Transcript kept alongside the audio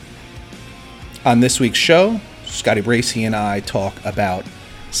On this week's show, Scotty Bracey and I talk about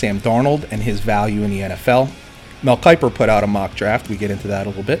Sam Darnold and his value in the NFL. Mel Kiper put out a mock draft. We get into that a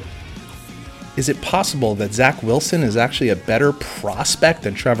little bit. Is it possible that Zach Wilson is actually a better prospect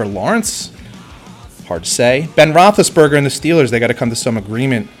than Trevor Lawrence? Hard to say. Ben Roethlisberger and the Steelers, they got to come to some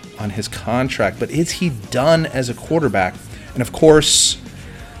agreement on his contract. But is he done as a quarterback? And of course,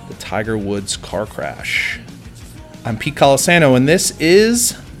 the Tiger Woods car crash. I'm Pete Colasano, and this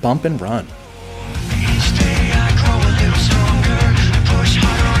is Bump and Run.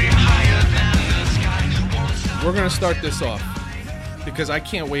 We're going to start this off because I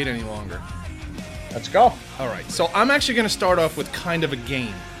can't wait any longer. Let's go. All right, so I'm actually going to start off with kind of a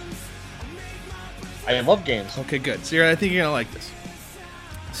game. I love games. Okay, good. So I think you're going to like this.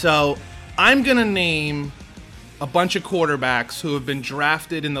 So I'm going to name a bunch of quarterbacks who have been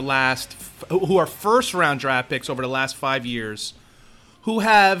drafted in who are first-round draft picks over the last 5 years, who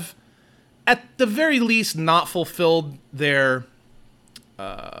have, at the very least, not fulfilled their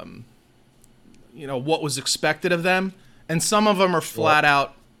what was expected of them, and some of them are flat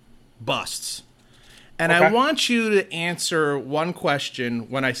out busts. And okay. I want you to answer one question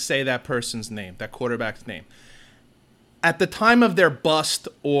when I say that person's name, that quarterback's name. At the time of their bust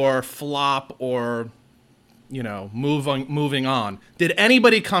or flop or, moving on, did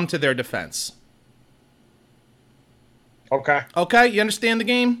anybody come to their defense? Okay. Okay, you understand the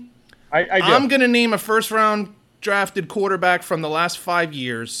game? I do. I'm going to name a first-round drafted quarterback from the last 5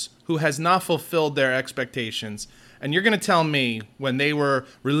 years who has not fulfilled their expectations, and you're going to tell me when they were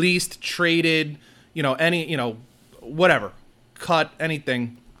released, traded, whatever, cut,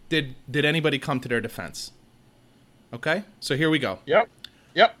 anything, did anybody come to their defense? Okay? So here we go. Yep.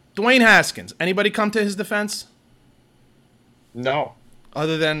 Dwayne Haskins, anybody come to his defense? No.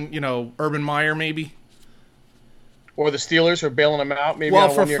 Other than, Urban Meyer maybe? Or the Steelers are bailing him out maybe. Well,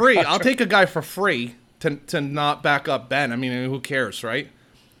 for free. I'll take a guy for free to not back up Ben. I mean, who cares, right?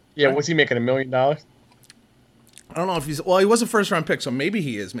 Yeah, was he making $1 million? I don't know if he was a first-round pick, so maybe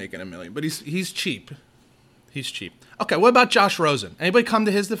he is making $1 million, but he's cheap. He's cheap. Okay, what about Josh Rosen? Anybody come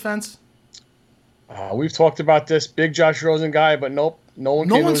to his defense? We've talked about this big Josh Rosen guy, but nope. No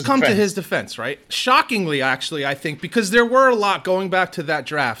one's come to his defense, right? Shockingly, actually, I think, because there were a lot going back to that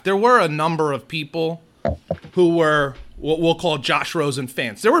draft. There were a number of people who were what we'll call Josh Rosen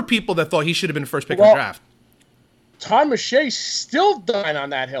fans. There were people that thought he should have been the first pick in the draft. Todd McShay still dying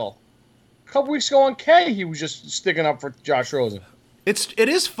on that hill. A couple weeks ago on K, he was just sticking up for Josh Rosen. It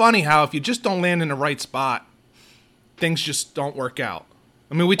is funny how if you just don't land in the right spot, things just don't work out.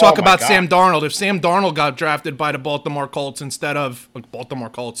 I mean, we talk about Sam Darnold. If Sam Darnold got drafted by the Baltimore Colts instead of Baltimore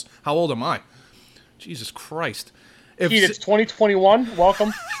Colts, how old am I? Jesus Christ! Pete, it's 2021.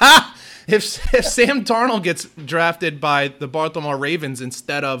 Welcome. If Sam Darnold gets drafted by the Baltimore Ravens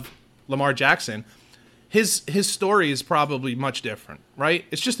instead of Lamar Jackson, his story is probably much different, right?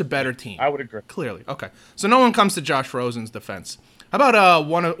 It's just a better team. I would agree. Clearly. Okay. So no one comes to Josh Rosen's defense. How about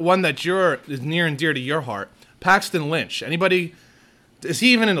one that is near and dear to your heart, Paxton Lynch? Anybody? Is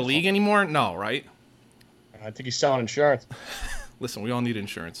he even in the league anymore? No, right? I think he's selling insurance. Listen, we all need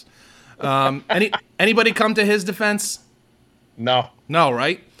insurance. Anybody come to his defense? No. No,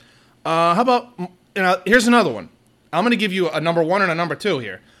 right? How about, here's another one. I'm going to give you a number one and a number two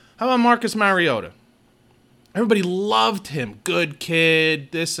here. How about Marcus Mariota? Everybody loved him. Good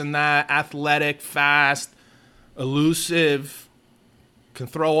kid, this and that, athletic, fast, elusive, can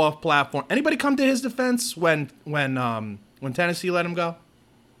throw off platform. Anybody come to his defense when Tennessee let him go?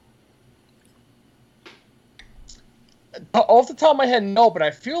 Off the top of my head, no, but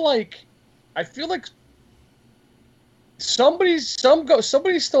I feel like somebody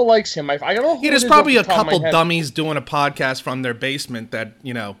still likes him. I don't know. Yeah, there's probably a couple dummies doing a podcast from their basement that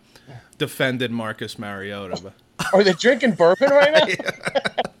defended Marcus Mariota. But. Are they drinking bourbon right now?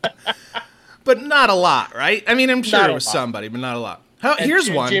 Yeah. But not a lot, right? I mean, I'm sure it was somebody, but not a lot.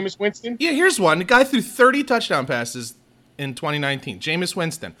 Here's one. Jameis Winston? Yeah, here's one. The guy threw 30 touchdown passes in 2019. Jameis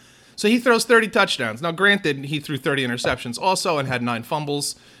Winston. So he throws 30 touchdowns. Now, granted, he threw 30 interceptions also and had 9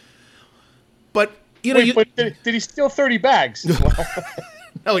 fumbles. But, but did he steal 30 bags?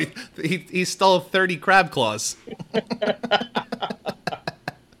 No, he stole 30 crab claws.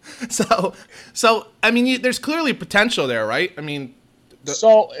 So I mean, there's clearly potential there, right? I mean,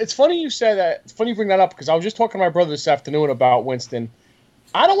 so it's funny you say that. It's funny you bring that up because I was just talking to my brother this afternoon about Winston.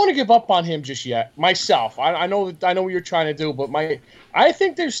 I don't want to give up on him just yet. Myself, I know what you're trying to do, but I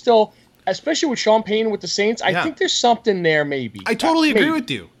think there's still, especially with Sean Payton with the Saints, I think there's something there. Maybe I totally agree with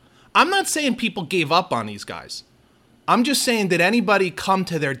you. I'm not saying people gave up on these guys. I'm just saying, did anybody come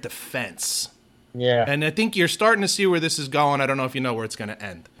to their defense? Yeah. And I think you're starting to see where this is going. I don't know if you know where it's going to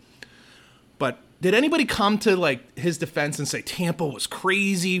end. But did anybody come to like his defense and say Tampa was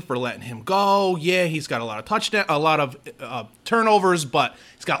crazy for letting him go? Yeah, he's got a lot of turnovers, but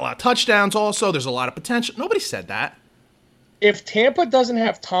he's got a lot of touchdowns also. There's a lot of potential. Nobody said that. If Tampa doesn't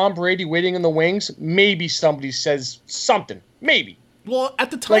have Tom Brady waiting in the wings, maybe somebody says something. Maybe. Well,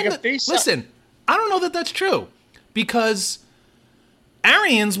 at the time, Like, listen, I don't know that that's true because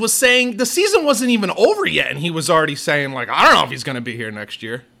Arians was saying the season wasn't even over yet, and he was already saying, like, I don't know if he's going to be here next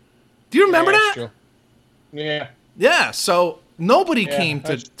year. Do you remember that? True. Yeah. Yeah, so nobody came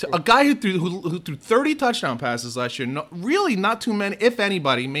to true. a guy who threw 30 touchdown passes last year. No, really, not too many, if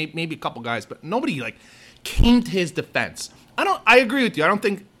anybody, maybe a couple guys, but nobody like came to his defense. I agree with you. I don't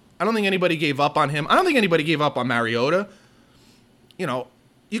think anybody gave up on him. I don't think anybody gave up on Mariota. You know,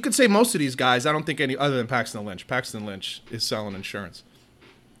 you could say most of these guys. I don't think any other than Paxton Lynch. Paxton Lynch is selling insurance.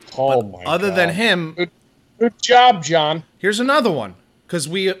 Oh But my other God. than him, Good job, John. here's another one. Because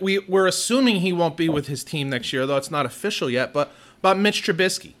we're assuming he won't be with his team next year, though it's not official yet. But about Mitch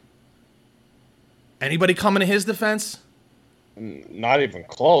Trubisky. Anybody coming to his defense? Not even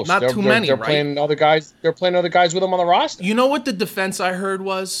close. Not too many, They're right? playing other guys. They're playing other guys with them on the roster. You know what the defense I heard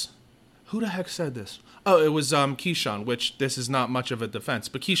was? Who the heck said this? Oh, it was Keyshawn, which this is not much of a defense.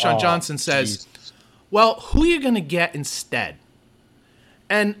 But Keyshawn Johnson says, Jesus. well, who are you going to get instead?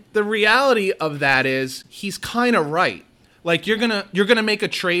 And the reality of that is he's kind of right. Like you're gonna make a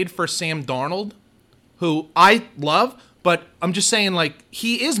trade for Sam Darnold, who I love, but I'm just saying like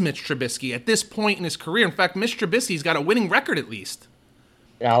he is Mitch Trubisky at this point in his career. In fact, Mitch Trubisky's got a winning record at least.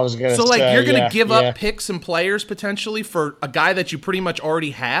 Yeah, I was gonna. So like say, you're gonna yeah, give yeah. up picks and players potentially for a guy that you pretty much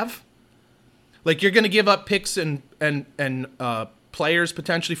already have. Like you're gonna give up picks and players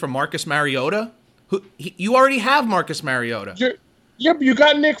potentially for Marcus Mariota, who you already have Marcus Mariota. You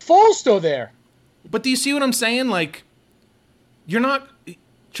got Nick Foles still there. But do you see what I'm saying? Like,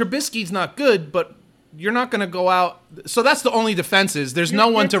 Trubisky's not good, but you're not going to go out. So that's the only defense is there's no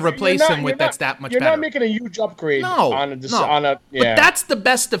one to replace him with that's that much better. You're not making a huge upgrade. No. Yeah. But that's the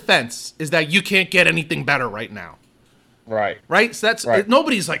best defense is that you can't get anything better right now. right. Right? So that's Right.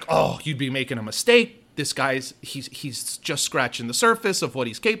 nobody's like, oh, you'd be making a mistake. This guy's he's just scratching the surface of what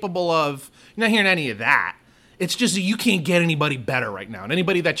he's capable of. You're not hearing any of that. It's just that you can't get anybody better right now. And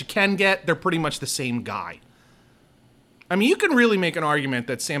anybody that you can get, they're pretty much the same guy. I mean, you can really make an argument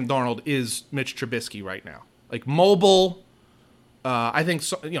that Sam Darnold is Mitch Trubisky right now. Like mobile, I think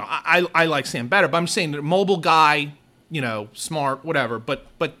so, I like Sam better, but I'm saying that mobile guy, smart, whatever, but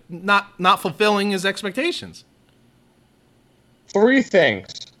not fulfilling his expectations. 3 things.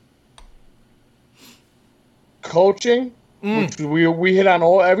 Coaching, which we hit on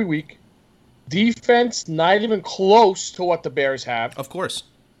every week. Defense, not even close to what the Bears have. Of course.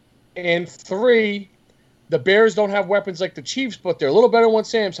 And 3, the Bears don't have weapons like the Chiefs, but they're a little better than what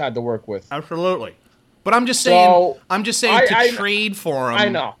Sam's had to work with. Absolutely. But I'm just saying. So, trade for him. I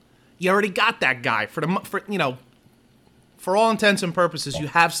know. You already got that guy for all intents and purposes. You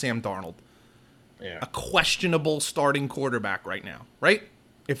have Sam Darnold, Yeah. a questionable starting quarterback right now, right?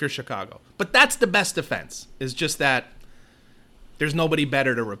 If you're Chicago, but that's the best defense. Is just that there's nobody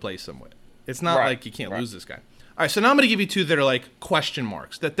better to replace him with. It's not like you can't lose this guy. All right, so now I'm going to give you 2 that are like question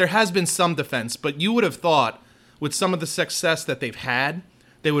marks. That there has been some defense, but you would have thought with some of the success that they've had,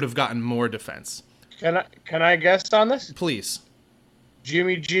 they would have gotten more defense. Can I guess on this? Please.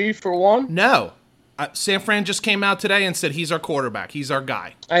 Jimmy G for 1? No. San Fran just came out today and said he's our quarterback. He's our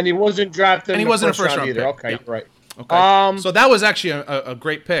guy. And he wasn't drafted And he in the wasn't a first round either. pick. Okay, Yeah. right. Okay. So that was actually a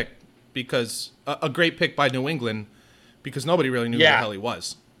great pick because a great pick by New England because nobody really knew who the hell he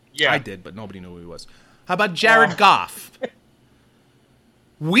was. Yeah. I did, but nobody knew who he was. How about Jared Goff?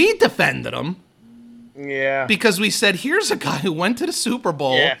 We defended him Yeah. because we said, here's a guy who went to the Super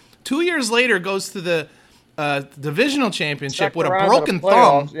Bowl. Yeah. 2 years later goes to the divisional championship Second with a round of broken the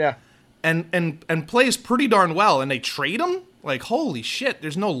playoffs, thumb Yeah. and plays pretty darn well. And they trade him? Like, holy shit,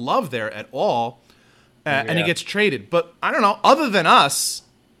 there's no love there at all. And he Yeah. gets traded. But I don't know, other than us,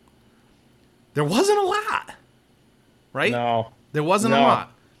 there wasn't a lot. Right? No. There wasn't a No.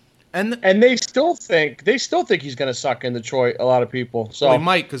 lot. And they still think he's going to suck in Detroit. A lot of people. So they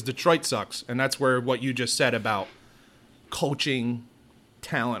might because Detroit sucks. And that's where what you just said about coaching,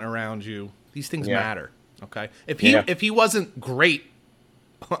 talent around you, these things matter. Okay? If he wasn't great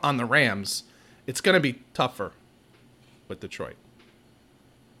on the Rams, it's going to be tougher with Detroit.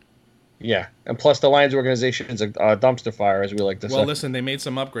 Yeah, and plus the Lions organization is a dumpster fire, as we like to say. Well, listen, they made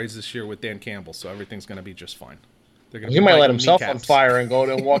some upgrades this year with Dan Campbell, so everything's going to be just fine. They're gonna He be might let biting himself on kneecaps. fire and go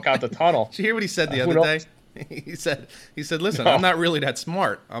and walk out the tunnel. Did you hear what he said the Who other knows? day? He said, listen, No. I'm not really that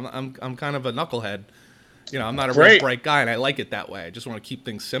smart. I'm kind of a knucklehead. You know, I'm not a real Great. bright guy, and I like it that way. I just want to keep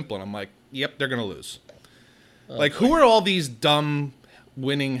things simple, and I'm like, yep, they're going to lose. Like, who are all these dumb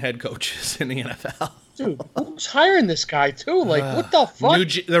winning head coaches in the NFL? Dude, who's hiring this guy, too? Like, what the fuck?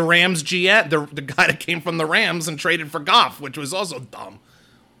 The Rams GM, the guy that came from the Rams and traded for Goff, which was also dumb.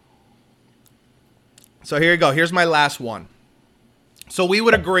 So here you go. Here's my last one. So we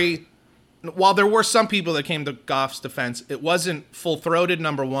would agree, while there were some people that came to Goff's defense, it wasn't full-throated,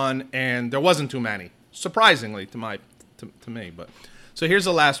 number one, and there wasn't too many, surprisingly to me. But so here's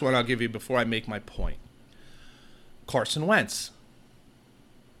the last one I'll give you before I make my point. Carson Wentz.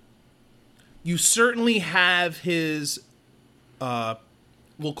 You certainly have his,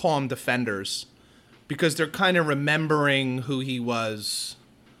 we'll call them defenders, because they're kind of remembering who he was,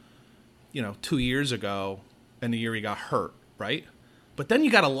 2 years ago and the year he got hurt, right? But then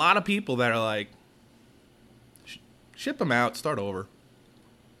you got a lot of people that are like, ship him out, start over.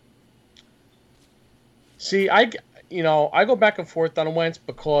 See, I go back and forth on Wentz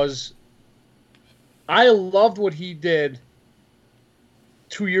because I loved what he did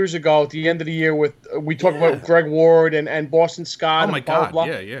 2 years ago at the end of the year with we talked about Greg Ward and Boston Scott. Oh my God!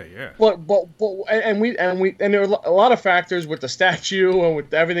 Yeah. But there are a lot of factors with the statue and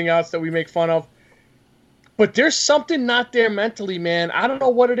with everything else that we make fun of. But there's something not there mentally, man. I don't know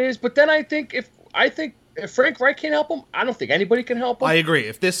what it is. But then I think if Frank Reich can't help him, I don't think anybody can help him. I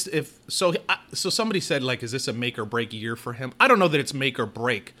agree. So somebody said, like, is this a make or break year for him? I don't know that it's make or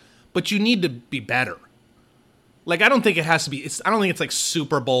break, but you need to be better. Like, I don't think it has to be. I don't think it's like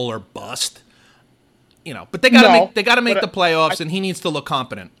Super Bowl or bust. But they gotta make the playoffs, and he needs to look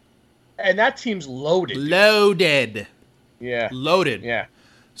competent. And that team's loaded. Loaded. Yeah. Loaded. Yeah.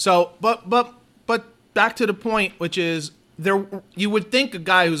 So, but back to the point, which is you would think a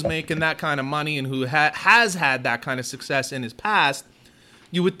guy who's making that kind of money and who has had that kind of success in his past,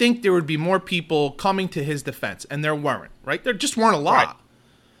 you would think there would be more people coming to his defense, and there weren't. Right? There just weren't a lot, right.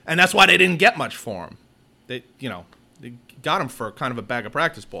 And that's why they didn't get much for him. They got him for kind of a bag of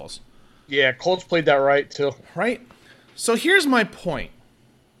practice balls. Yeah, Colts played that right, too. Right? So here's my point.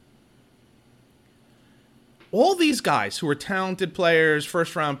 All these guys who were talented players,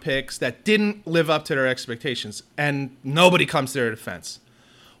 first-round picks, that didn't live up to their expectations, and nobody comes to their defense.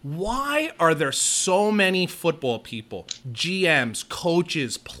 Why are there so many football people, GMs,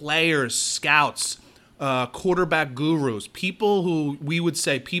 coaches, players, scouts, quarterback gurus, people who we would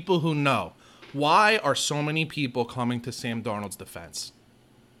say people who know? Why are so many people coming to Sam Darnold's defense?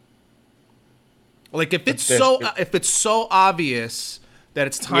 Like, if it's so obvious that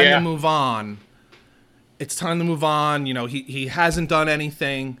it's time to move on, it's time to move on. He hasn't done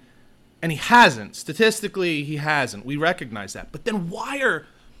anything, and he hasn't. Statistically, he hasn't. We recognize that. But then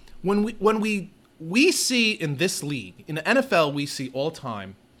when we see in this league, in the NFL, we see all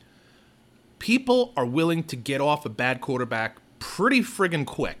time, people are willing to get off a bad quarterback pretty friggin'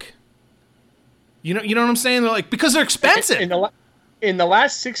 quick. You know what I'm saying? They're like, because they're expensive. In the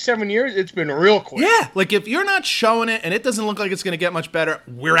last 6-7 years, it's been real quick. Yeah, like if you're not showing it and it doesn't look like it's going to get much better,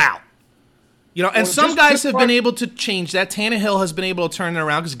 we're out. And some guys have been able to change that. Tannehill has been able to turn it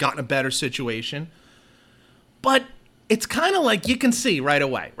around because he's gotten a better situation. But it's kind of like you can see right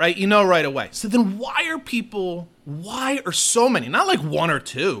away, right? Right away. So then why are so many, not like one or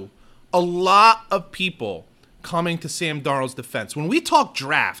two, a lot of people coming to Sam Darnold's defense? When we talk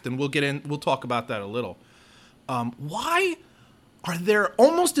draft, and we'll talk about that a little, why are there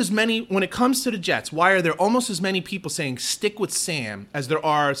almost as many, when it comes to the Jets, why are there almost as many people saying stick with Sam as there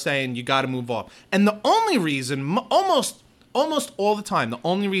are saying you got to move off? And the only reason, almost all the time, the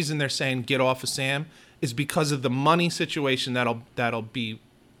only reason they're saying get off of Sam is because of the money situation that'll be,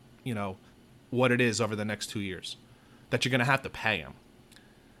 what it is over the next 2 years, that you're going to have to pay him.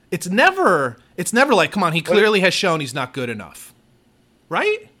 It's never like, come on, he clearly has shown he's not good enough,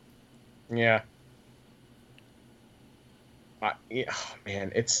 right? Yeah.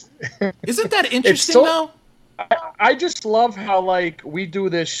 Man, it's isn't that interesting though? I just love how we do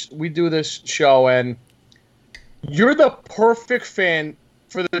this show, and you're the perfect fan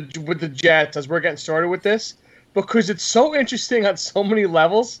with the Jets as we're getting started with this, because it's so interesting on so many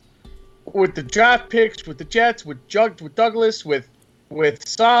levels, with the draft picks, with the Jets, with Douglas, with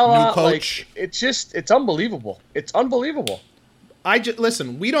Saleh. New coach. It's unbelievable. It's unbelievable.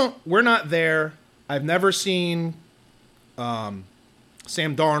 Listen. We're not there. I've never seen Sam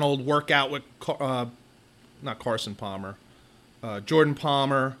Darnold work out with not Carson Palmer, Jordan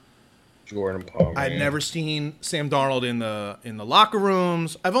Palmer. I've never seen Sam Darnold in the locker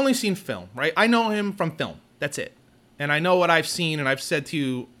rooms. I've only seen film, right? I know him from film. That's it. And I know what I've seen, and I've said to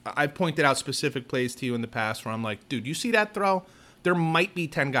you, I've pointed out specific plays to you in the past where I'm like, dude, you see that throw? There might be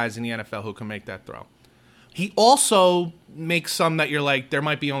 10 guys in the NFL who can make that throw. He also makes some that you're like, there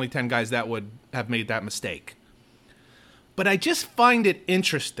might be only 10 guys that would have made that mistake. But I just find it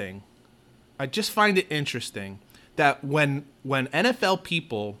interesting. That when NFL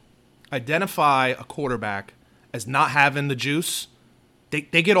people identify a quarterback as not having the juice, they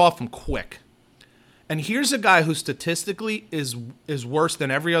get off him quick. And here's a guy who statistically is worse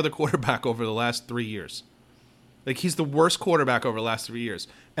than every other quarterback over the last 3 years. Like, he's the worst quarterback over the last 3 years.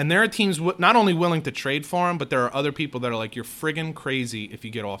 And there are teams not only willing to trade for him, but there are other people that are like, you're friggin' crazy if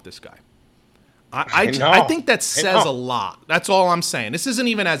you get off this guy. I think that says a lot. That's all I'm saying. This isn't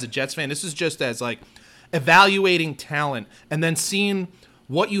even as a Jets fan. This is just as, like, evaluating talent and then seeing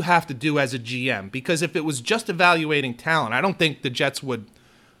what you have to do as a GM. Because if it was just evaluating talent, I don't think the Jets would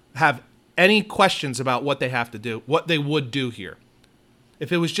have any questions about what they have to do, what they would do here.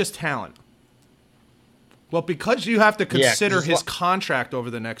 If it was just talent. Well, because you have to consider his contract over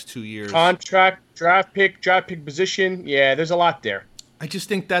the next 2 years. Contract, draft pick position. Yeah, there's a lot there. I just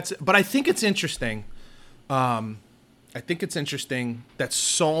think but I think it's interesting. I think it's interesting that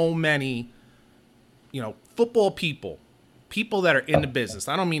so many, football people that are in the business.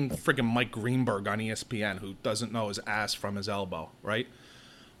 I don't mean friggin' Mike Greenberg on ESPN who doesn't know his ass from his elbow, right?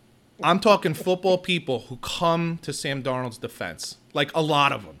 I'm talking football people who come to Sam Darnold's defense, like a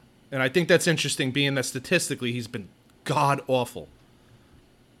lot of them. And I think that's interesting, being that statistically he's been god-awful.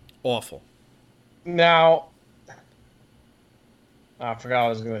 Awful. Now, I forgot what I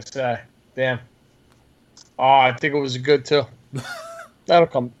was going to say. Damn. Oh, I think it was good, too. That'll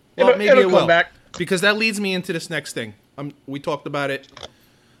come. Well, maybe it will come back. Because that leads me into this next thing. We talked about it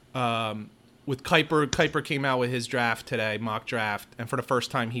with Kuiper. Kuiper came out with his draft today, mock draft, and for the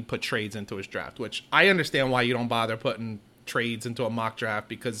first time he put trades into his draft, which I understand why you don't bother putting trades into a mock draft,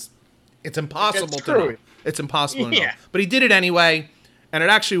 because it's impossible to know. It's impossible to know. But he did it anyway, and it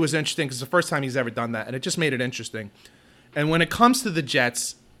actually was interesting because it's the first time he's ever done that, and it just made it interesting. And when it comes to the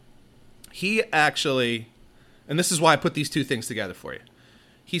Jets, he actually, and this is why I put these two things together for you.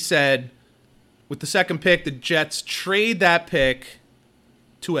 He said, with the second pick, the Jets trade that pick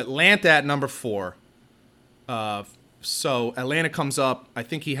to Atlanta at number 4. So Atlanta comes up. I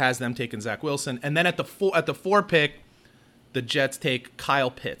think he has them taking Zach Wilson. And then at the 4 pick, the Jets take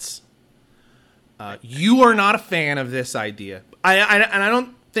Kyle Pitts. You are not a fan of this idea. And I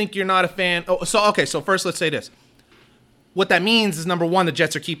don't think you're not a fan. So first let's say this. What that means is, number one, the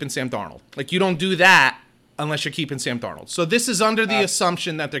Jets are keeping Sam Darnold. Like, you don't do that unless you're keeping Sam Darnold. So this is under the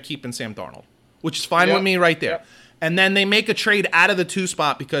assumption that they're keeping Sam Darnold, which is fine with me right there. Yep. And then they make a trade out of the 2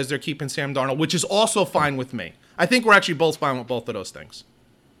 spot because they're keeping Sam Darnold, which is also fine with me. I think we're actually both fine with both of those things.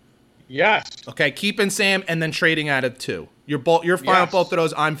 Yes. Okay, keeping Sam and then trading out of 2. You're fine with both of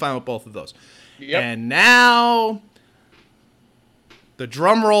those. I'm fine with both of those. Yep. And now the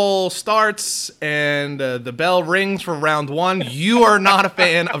drum roll starts and the bell rings for round 1. You are not a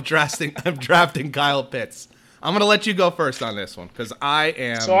fan of drafting Kyle Pitts. I'm gonna let you go first on this one because I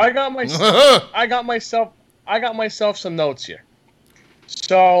am. So I got myself some notes here.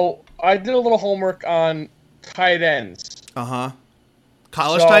 So I did a little homework on tight ends.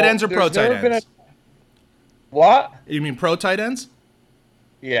 College tight ends or pro tight ends? What? You mean pro tight ends?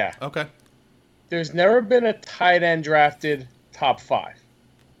 Yeah. Okay. There's never been a tight end drafted top 5.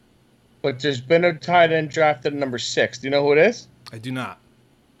 But there's been a tight end drafted number 6. Do you know who it is? I do not.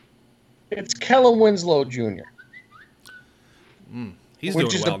 It's Kellen Winslow Jr. He's which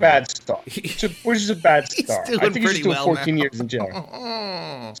doing is well a bad now. start. Which is a bad start. I think he's doing 14 now. years in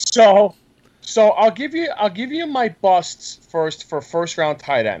jail. So I'll give you my busts first for first round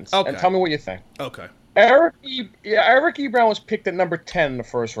tight ends. Okay. And tell me what you think. Okay. Eric Ebron was picked at number 10 in the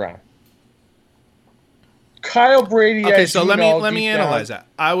first round. Kyle Brady. Okay, so let me analyze that.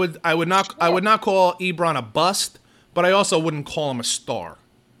 I would not call Ebron a bust, but I also wouldn't call him a star.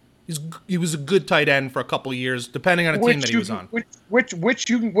 He was a good tight end for a couple of years, depending on the team that he was on.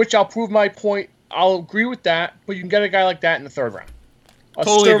 Which I'll prove my point. I'll agree with that, but you can get a guy like that in the 3rd round.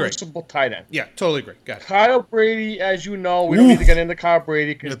 Totally serviceable tight end. Yeah, totally agree. Got it. Kyle Brady, as you know, we don't need to get into Kyle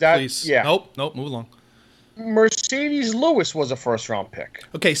Brady because Nope, move along. Mercedes Lewis was a first-round pick.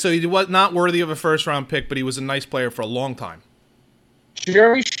 Okay, so he was not worthy of a first-round pick, but he was a nice player for a long time.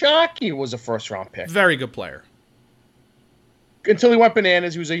 Jerry Shockey was a first-round pick. Very good player. Until he went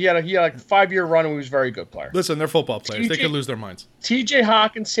bananas. He had like a 5-year run, and he was a very good player. Listen, they're football players. They could lose their minds. T.J.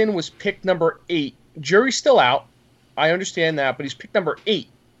 Hawkinson was picked number 8. Jury's still out. I understand that, but he's picked number 8.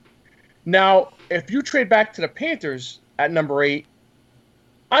 Now, if you trade back to the Panthers at number 8,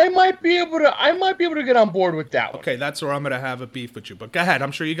 I might be able to get on board with that one. Okay, that's where I'm going to have a beef with you. But go ahead.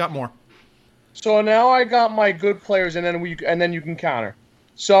 I'm sure you got more. So now I got my good players, and then you can counter.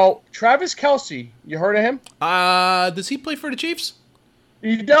 So Travis Kelce, you heard of him? Does he play for the Chiefs?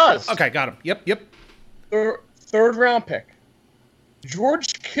 He does. Okay, got him. Yep. Third round pick.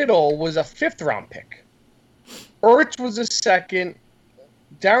 George Kittle was a 5th round pick. Ertz was a 2nd.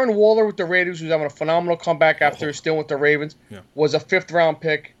 Darren Waller with the Raiders, who's having a phenomenal comeback after still with the Ravens, was a 5th round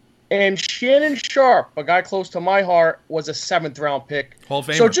pick. And Shannon Sharp, a guy close to my heart, was a 7th round pick. Hall of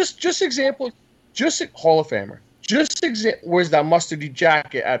Famer. So just example, Hall of Famer. Where's that mustardy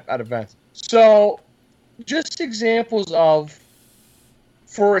jacket at events? So just examples of,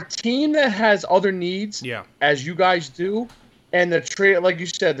 for a team that has other needs, as you guys do, and the trade, like you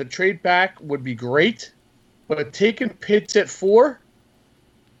said, the trade back would be great, but taking Pitts at 4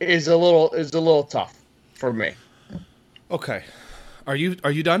 is a little tough for me. Okay, are you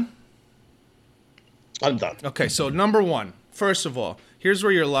done? I'm done. Okay, so number one, first of all, here's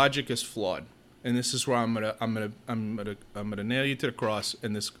where your logic is flawed, and this is where I'm gonna nail you to the cross,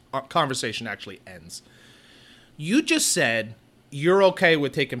 and this conversation actually ends. You just said you're okay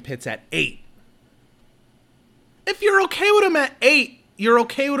with taking Pitts at 8. If you're okay with him at 8, you're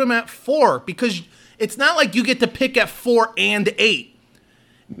okay with him at 4, because it's not like you get to pick at 4 and 8.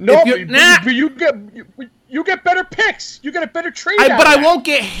 No, but you get better picks. You get a better trade. But I won't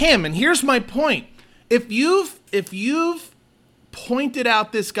get him, and here's my point. If you've pointed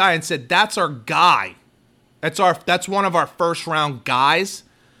out this guy and said that's our guy, that's one of our first round guys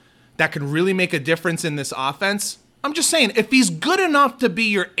that can really make a difference in this offense. I'm just saying, if he's good enough to be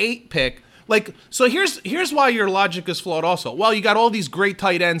your 8 pick, so here's why your logic is flawed also. Well, you got all these great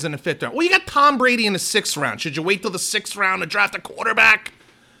tight ends in the 5th round. Well, you got Tom Brady in the 6th round. Should you wait till the 6th round to draft a quarterback?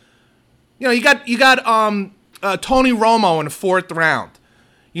 You know, you got Tony Romo in the 4th round.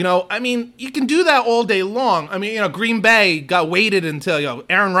 You know, I mean, you can do that all day long. I mean, you know, Green Bay got waited until,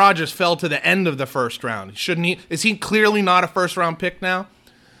 Aaron Rodgers fell to the end of the 1st round. Shouldn't he? Is he clearly not a 1st round pick now?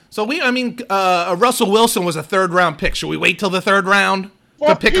 So Russell Wilson was a 3rd round pick. Should we wait till the 3rd round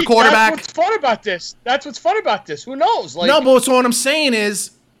to pick a quarterback? That's what's fun about this. Who knows? No, but so what I'm saying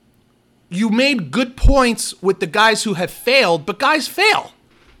is, you made good points with the guys who have failed, but guys fail.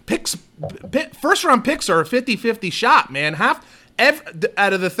 1st round picks are a 50-50 shot, man.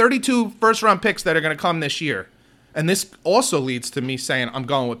 Out of the 32 1st round picks that are going to come this year, and this also leads to me saying I'm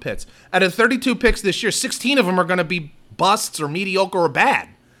going with Pitts. Out of 32 picks this year, 16 of them are going to be busts or mediocre or bad.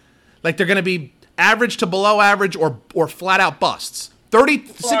 Like, they're going to be average to below average or flat out busts.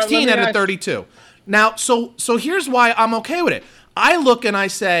 16 out of 32. Now, so here's why I'm okay with it. I look and I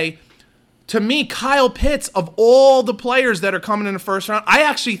say, to me, Kyle Pitts, of all the players that are coming in the 1st round, I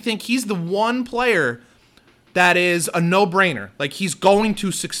actually think he's the one player that is a no-brainer. Like, he's going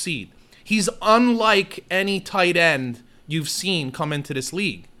to succeed. He's unlike any tight end you've seen come into this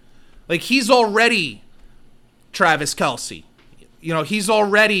league. Like, he's already Travis Kelce. You know, he's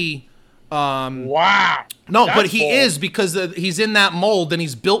already... wow. No, but he is, because he's in that mold, and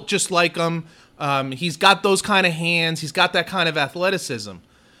he's built just like him. He's got those kind of hands. He's got that kind of athleticism.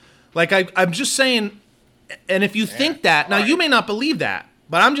 Like, I'm just saying, and if you think that, now you may not believe that,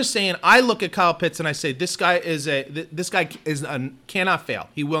 but I'm just saying, I look at Kyle Pitts and I say, this guy cannot fail.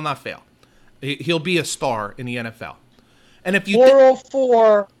 He will not fail. He'll be a star in the NFL. And if you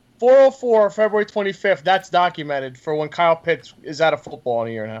 404, February 25th, that's documented for when Kyle Pitts is out of football in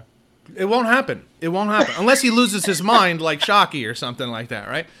a year and a half. It won't happen. Unless he loses his mind like Shockey or something like that,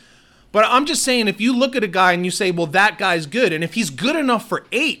 right? But I'm just saying, if you look at a guy and you say, well, that guy's good, and if he's good enough for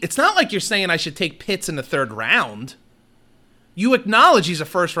 8, it's not like you're saying I should take Pitts in the 3rd round. You acknowledge he's a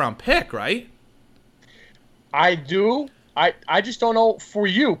 1st round pick, right? I do. I just don't know for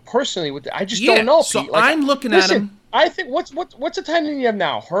you personally. I just don't know. So Pete. I'm looking at him. I think what's the tight end you have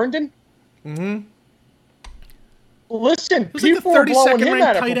now? Herndon? Mm-hmm. Listen, people like are blowing him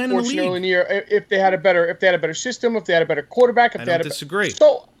out of proportion proportion early in the year. If they had a better system, if they had a better quarterback, I don't disagree.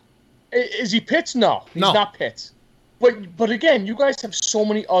 So, is he Pitts? No, he's not Pitts. But again, you guys have so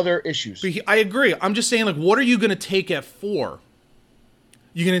many other issues. I agree. I'm just saying, like, what are you going to take at 4?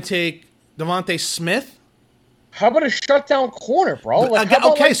 You going to take Devontae Smith? How about a shutdown corner, bro?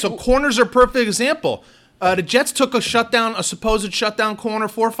 So corners are a perfect example. The Jets took a supposed shutdown corner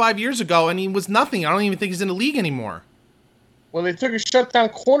 4 or 5 years ago, and he was nothing. I don't even think he's in the league anymore. Well, they took a shutdown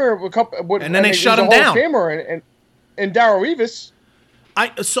corner and then they shut him down. And Darrell Revis.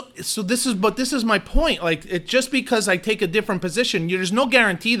 So this is my point. Like, just because I take a different position, there's no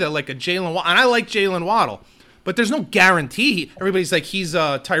guarantee that, like, a Jalen Waddle, and I like Jalen Waddle, but there's no guarantee. Everybody's like, he's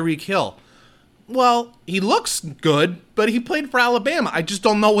Tyreek Hill. Well, he looks good, but he played for Alabama. I just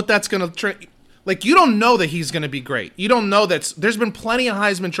don't know what that's going to like, you don't know that he's going to be great. You don't know that. There's been plenty of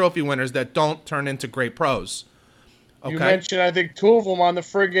Heisman Trophy winners that don't turn into great pros. Okay. You mentioned, I think, 2 of them on the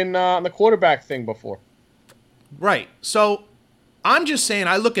friggin' on the quarterback thing before. Right. So I'm just saying,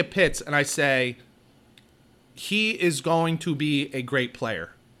 I look at Pitts and I say he is going to be a great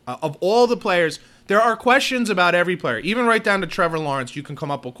player. Of all the players, there are questions about every player. Even right down to Trevor Lawrence, you can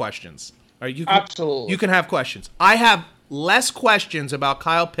come up with questions. Right? Absolutely. You can have questions. I have less questions about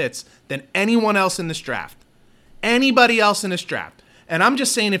Kyle Pitts than anyone else in this draft. Anybody else in this draft. And I'm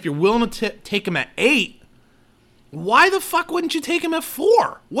just saying, if you're willing to take him at 8, why the fuck wouldn't you take him at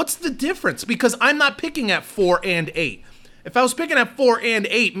 4? What's the difference? Because I'm not picking at 4 and 8. If I was picking at 4 and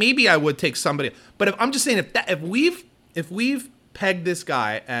 8, maybe I would take somebody. But I'm just saying, if we've pegged this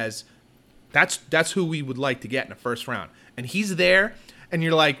guy as that's who we would like to get in the first round, and he's there, and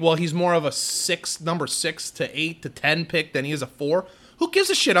you're like, well, he's more of a number 6 to 8 to 10 pick than he is a 4. Who gives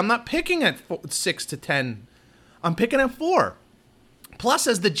a shit? I'm not picking at 6 to 10. I'm picking at 4. Plus,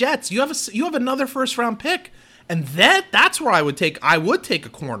 as the Jets, you have another first round pick. And that's where I would take a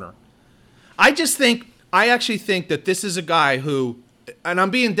corner. I actually think that this is a guy who, and I'm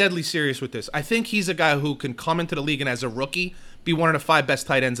being deadly serious with this, I think he's a guy who can come into the league and as a rookie be one of the 5 best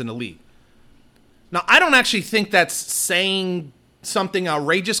tight ends in the league. Now, I don't actually think that's saying something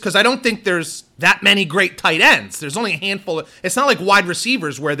outrageous because I don't think there's that many great tight ends. There's only a handful. It's not like wide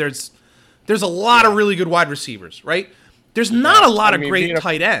receivers where there's a lot of really good wide receivers, right? There's not a lot of great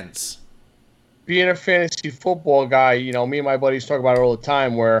tight ends. Being a fantasy football guy, me and my buddies talk about it all the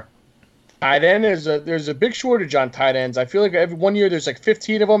time where tight end there's a big shortage on tight ends. I feel like every 1 year there's like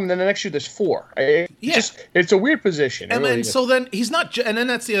 15 of them, and then the next year there's 4. It's a weird position. And then then he's not, and then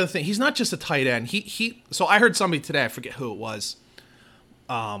that's the other thing. He's not just a tight end. So I heard somebody today, I forget who it was,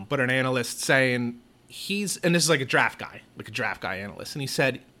 but an analyst saying and this is like a draft guy analyst, and he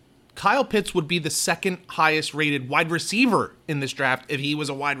said Kyle Pitts would be the second highest rated wide receiver in this draft if he was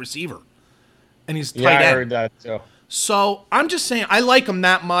a wide receiver. And he's tight end. I heard that too. So I'm just saying, I like him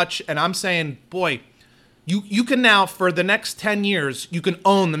that much, and I'm saying, boy, you can now, for the next 10 years, you can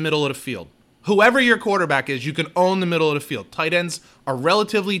own the middle of the field. Whoever your quarterback is, you can own the middle of the field. Tight ends are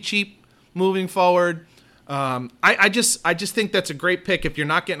relatively cheap moving forward. I just think that's a great pick if you're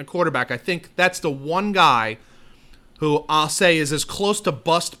not getting a quarterback. I think that's the one guy who I'll say is as close to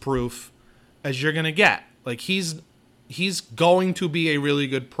bust-proof as you're going to get. Like, he's going to be a really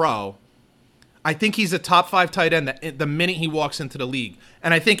good pro. I think he's a top 5 tight end the minute he walks into the league.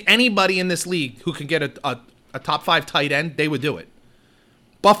 And I think anybody in this league who can get a top 5 tight end, they would do it.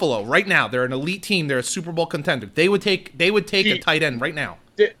 Buffalo, right now, they're an elite team. They're a Super Bowl contender. They would take a tight end right now.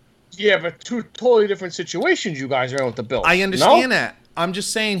 Yeah, but 2 totally different situations you guys are in with the Bills. I understand that. I'm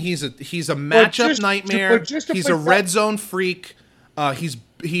just saying he's a matchup nightmare. He's a red zone freak.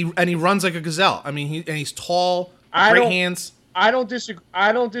 He runs like a gazelle. I mean, he's tall, great hands. I don't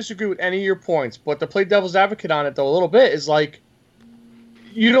disagree with any of your points, but to play devil's advocate on it though a little bit is like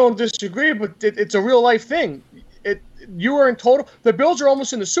you don't disagree, but it's a real life thing. You are in total. The Bills are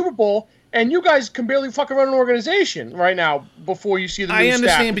almost in the Super Bowl, and you guys can barely fucking run an organization right now before you see the new I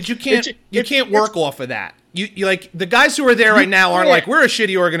understand, staff. but you can't work off of that. You like the guys who are there right now aren't like we're a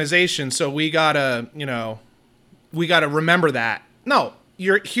shitty organization, so we gotta remember that. No. We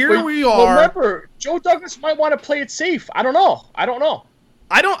are. Remember, Joe Douglas might want to play it safe. I don't know.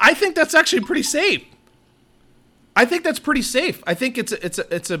 I think that's actually pretty safe. I think that's pretty safe. I think it's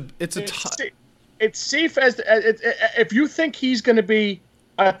safe as if you think he's going to be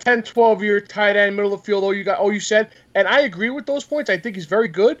a 10, 12 year tight end, middle of the field. You said, and I agree with those points. I think he's very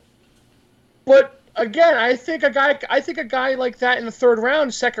good. But again, I think a guy like that in the 3rd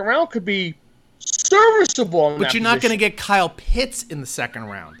round, 2nd round could be serviceable. But you're not going to get Kyle Pitts in the 2nd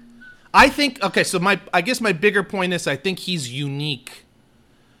round. I think, okay, so I guess my bigger point is I think he's unique.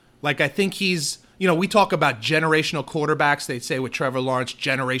 Like, I think he's, we talk about generational quarterbacks. They say with Trevor Lawrence,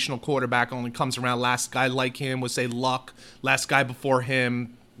 generational quarterback only comes around. Last guy like him would say Luck. Last guy before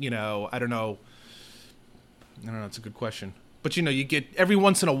him, I don't know. It's a good question. But, you get, every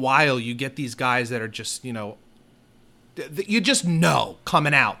once in a while, you get these guys that are just, you just know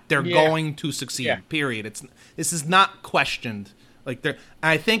coming out they're going to succeed. Period. This is not questioned. Like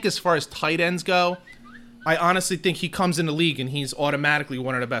I think as far as tight ends go, I honestly think he comes in the league and he's automatically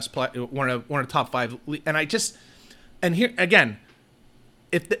one of the best one of the top 5. And here again,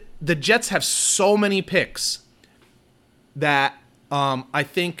 if the Jets have so many picks that I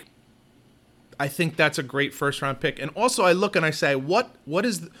think that's a great first round pick. And also I look and I say what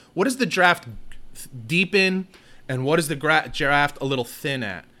is the draft deep in? And what is the draft a little thin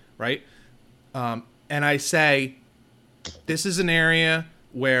at, right? And I say, this is an area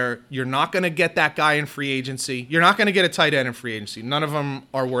where you're not going to get that guy in free agency. You're not going to get a tight end in free agency. None of them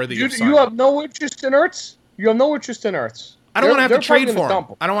are worthy of signing. You have no interest in Ertz? You have no interest in Ertz. I don't want to have to trade for him. Dump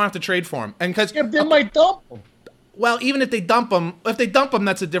him. I don't want to have to trade for him. And because they might dump him. Well, even if they dump him,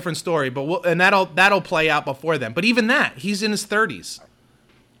 that's a different story. But that'll play out before then. But even that, he's in his 30s.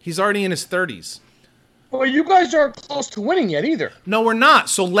 He's already in his 30s. Well, you guys aren't close to winning yet either. No, we're not.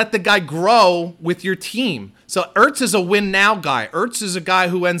 So let the guy grow with your team. So Ertz is a win now guy. Ertz is a guy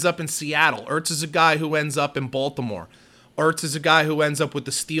who ends up in Seattle. Ertz is a guy who ends up in Baltimore. Ertz is a guy who ends up with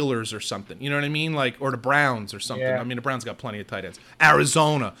the Steelers or something. You know what I mean? Or the Browns or something. Yeah. I mean, the Browns got plenty of tight ends.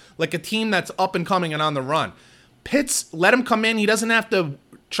 Arizona. Like a team that's up and coming and on the run. Pitts, let him come in. He doesn't have to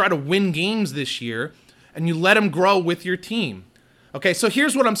try to win games this year. And you let him grow with your team. Okay, so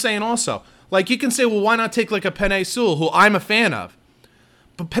here's what I'm saying also. Like, you can say, well, why not take like a Penei Sewell, who I'm a fan of?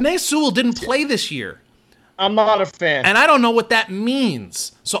 But Penei Sewell didn't play this year. I'm not a fan. And I don't know what that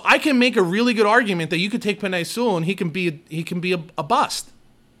means. So I can make a really good argument that you could take Penei Sewell and he can be a bust.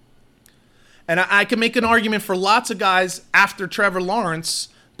 And I can make an argument for lots of guys after Trevor Lawrence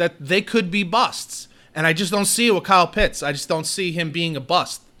that they could be busts. And I just don't see it with Kyle Pitts. I just don't see him being a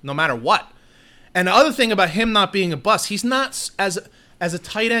bust, no matter what. And the other thing about him not being a bust, he's not, as a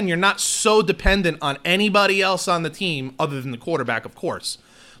tight end, you're not so dependent on anybody else on the team other than the quarterback, of course.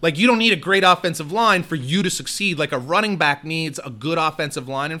 Like, you don't need a great offensive line for you to succeed. Like a running back needs a good offensive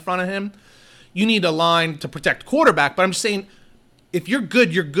line in front of him. You need a line to protect quarterback. But I'm just saying, if you're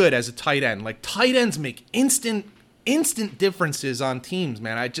good as a tight end. Like, tight ends make instant differences on teams,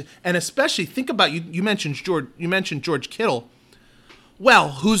 man. And especially think about you mentioned George Kittle. Well,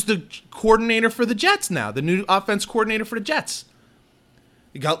 who's the coordinator for the Jets now? The new offense coordinator for the Jets.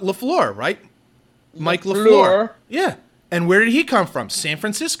 You got LaFleur, right? Mike LaFleur. Yeah. And where did he come from? San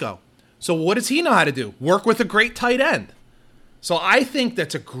Francisco. So what does he know how to do? Work with a great tight end. So I think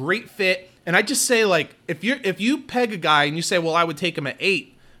that's a great fit. And I just say, like, if you peg a guy and you say, well, I would take him at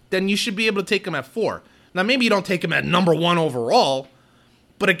 8, then you should be able to take him at 4. Now, maybe you don't take him at number 1 overall,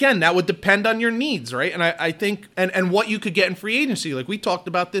 but again, that would depend on your needs, right? And I think, and what you could get in free agency. Like, we talked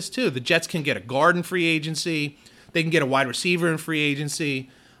about this too. The Jets can get a guard in free agency. They can get a wide receiver in free agency.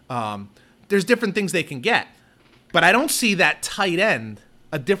 There's different things they can get. But I don't see that tight end,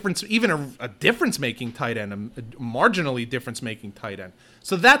 a difference-making tight end, a marginally difference-making tight end.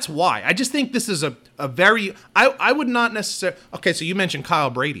 So that's why. I just think this is a very... I would not necessarily... Okay, so you mentioned Kyle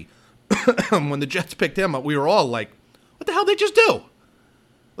Brady. When the Jets picked him up, we were all like, what the hell did they just do?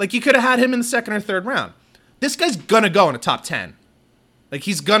 Like, you could have had him in the 2nd or 3rd round. This guy's going to go in a top 10. Like,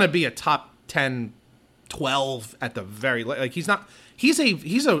 he's going to be a top 10, 12 at the very... Like, he's not... He's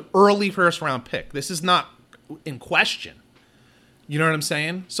a early first-round pick. This is not in question. You know what I'm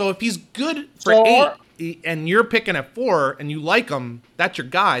saying? So if he's good for 8 and you're picking at 4 and you like him, that's your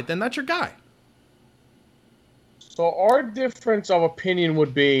guy, then that's your guy. So our difference of opinion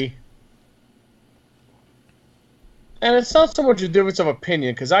would be... And it's not so much a difference of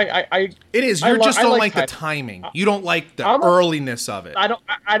opinion, because I it is. You just don't like the timing. You don't like the earliness of it. I don't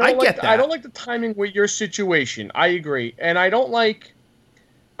like the timing with your situation. I agree, and I don't like.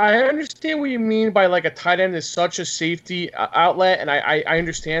 I understand what you mean by like a tight end is such a safety outlet, and I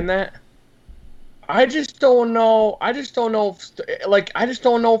understand that. I just don't know. I just don't know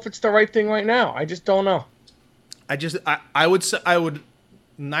if it's the right thing right now. I just don't know. I would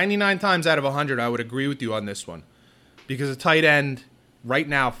 99 times out of 100 I would agree with you on this one. Because a tight end right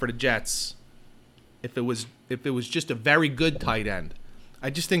now for the Jets, if it was just a very good tight end, I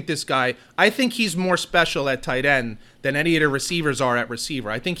just think this guy, I think he's more special at tight end than any of the receivers are at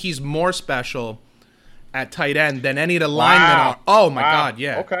receiver. I think he's more special at tight end than any of the linemen are. Oh my God,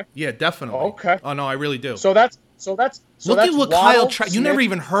 yeah. Okay. Yeah, definitely. Okay. Oh no, I really do. Look at what Kyle Trask. You never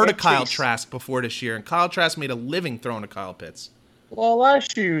even heard of Kyle Trask before this year, and Kyle Trask made a living throwing to Kyle Pitts. Well,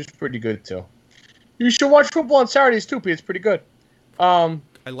 last year he was pretty good too. You should watch football on Saturdays too, Pete. It's pretty good. I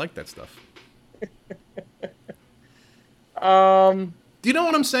like that stuff. Do you know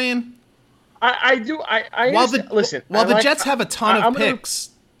what I'm saying? I do. Listen. While the Jets have a ton of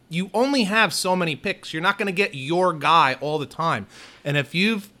picks, you only have so many picks. You're not going to get your guy all the time. And if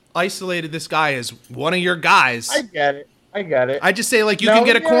you've isolated this guy as one of your guys, I get it. I just say, like, you can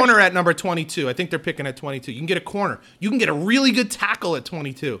get a corner at number 22. I think they're picking at 22. You can get a corner. You can get a really good tackle at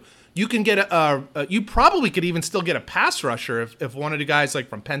 22. You can get you probably could even still get a pass rusher if one of the guys like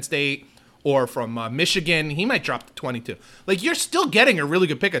from Penn State or from Michigan, he might drop to 22. Like, you're still getting a really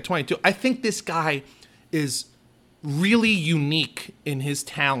good pick at 22. I think this guy is really unique in his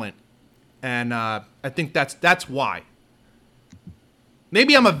talent, and I think that's why.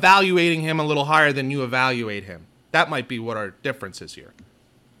 Maybe I'm evaluating him a little higher than you evaluate him. That might be what our difference is here.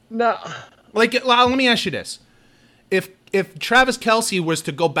 No. Like, let me ask you this. if Travis Kelce was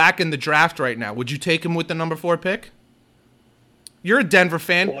to go back in the draft right now, would you take him with the number 4 pick? You're a Denver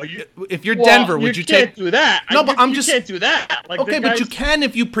fan. Well, if you're Denver, would you take? You can't do that. No, but I'm just. You can't do that. Like, okay, but you can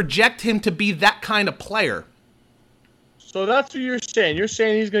if you project him to be that kind of player. So that's what you're saying. You're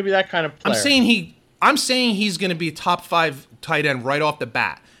saying he's going to be that kind of player. I'm saying he's going to be a top 5 tight end right off the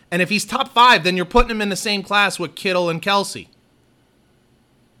bat. And if he's top 5, then you're putting him in the same class with Kittle and Kelce.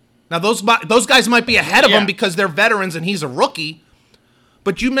 Now those guys might be ahead of him because they're veterans and he's a rookie.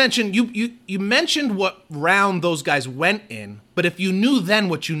 But you mentioned you mentioned what round those guys went in. But if you knew then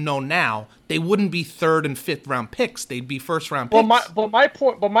what you know now, they wouldn't be 3rd and 5th round picks. They'd be 1st round picks.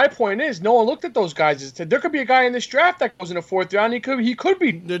 My point is, no one looked at those guys and said there could be a guy in this draft that goes in the 4th round. He could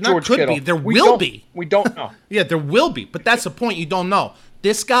be George Kittle. There will be. We don't know. Yeah, there will be. But that's the point. You don't know.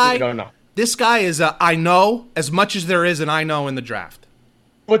 This guy. We don't know. This guy is I know as much as there is an I know in the draft.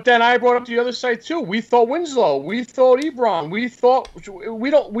 But then I brought up the other side too. We thought Winslow. We thought Ebron.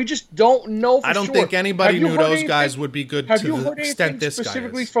 We just don't know for sure. I don't think anybody knew those guys would be good to the extent this guy is.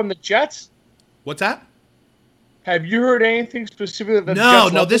 Specifically from the Jets? What's that? Have you heard anything specifically? That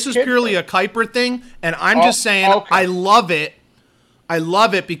No. This is purely a Kiper thing, and I'm just saying I love it. I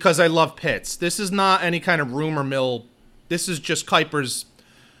love it because I love Pitts. This is not any kind of rumor mill. This is just Kiper's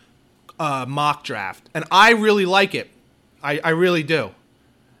mock draft, and I really like it. I really do.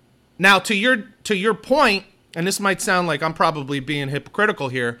 Now, to your point, and this might sound like I'm probably being hypocritical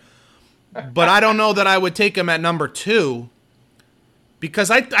here, but I don't know that I would take him at number 2 because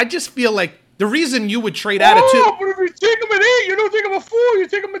I just feel like the reason you would trade out of 2. But if you take him at 8, you don't take him at 4. You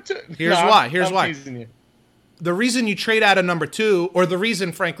take him at 2. Here's why. The reason you trade out of number 2, or the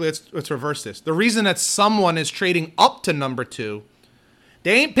reason, frankly, let's reverse this. The reason that someone is trading up to number 2,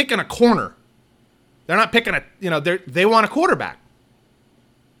 they ain't picking a corner. They're not picking they want a quarterback.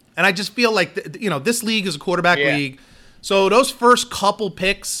 And I just feel like, this league is a quarterback league. So those first couple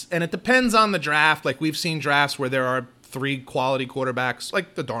picks, and it depends on the draft. Like we've seen drafts where there are 3 quality quarterbacks,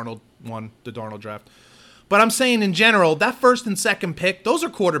 like the Darnold draft. But I'm saying in general, that first and second pick, those are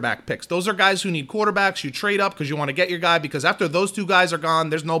quarterback picks. Those are guys who need quarterbacks. You trade up because you want to get your guy because after those 2 guys are gone,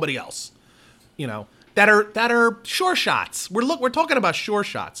 there's nobody else. That are sure shots. We're talking about sure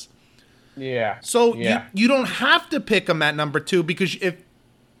shots. Yeah. So you don't have to pick them at number 2 because if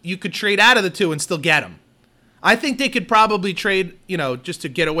you could trade out of the 2 and still get him. I think they could probably trade, just to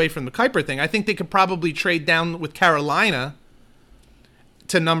get away from the Kiper thing. I think they could probably trade down with Carolina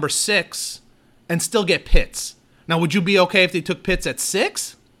to number 6 and still get Pitts. Now, would you be okay if they took Pitts at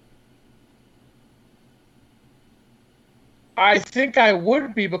 6? I think I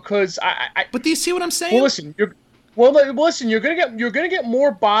would be because I But do you see what I'm saying? Well, listen, you're gonna get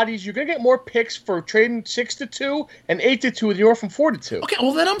more bodies. You're gonna get more picks for trading 6 to 2 and 8 to 2 than you are from 4 to 2. Okay,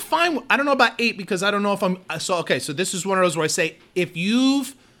 well then I'm fine. I don't know about 8 because I don't know if I'm. So this is one of those where I say if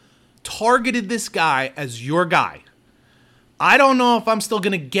you've targeted this guy as your guy, I don't know if I'm still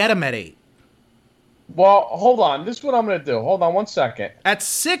gonna get him at 8. Well, hold on. This is what I'm gonna do. Hold on 1 second. At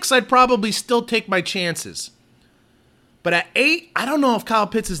 6, I'd probably still take my chances. But at 8, I don't know if Kyle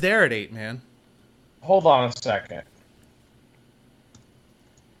Pitts is there at 8, man. Hold on a second.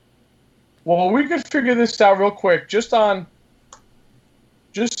 Well, we could figure this out real quick, just on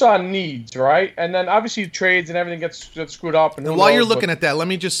needs, right? And then obviously trades and everything gets screwed up. And while you're looking at that, let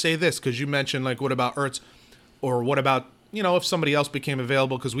me just say this because you mentioned what about Ertz, or what about if somebody else became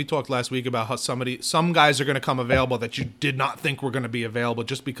available? Because we talked last week about how some guys are going to come available that you did not think were going to be available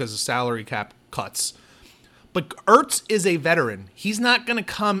just because of salary cap cuts. But Ertz is a veteran. He's not going to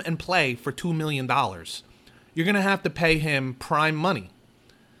come and play for $2 million. You're going to have to pay him prime money,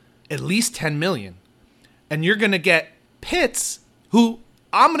 at least $10 million. And you're going to get Pitts, who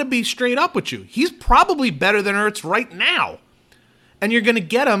I'm going to be straight up with you. He's probably better than Ertz right now. And you're going to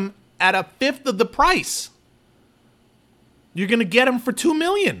get him at a 1/5 of the price. You're going to get him for $2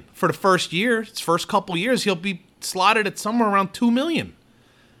 million for the first year. His first couple years, he'll be slotted at somewhere around $2 million.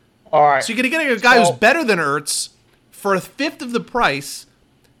 All right. So you're going to get a guy who's better than Ertz for a 1/5 of the price.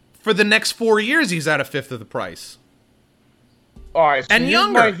 For the next 4 years, he's at a 1/5 of the price. All right. So and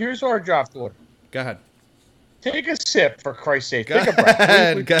younger. Here's our draft order. Go ahead. Take a sip, for Christ's sake. Take a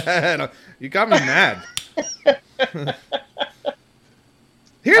breath. Go ahead. You got me mad.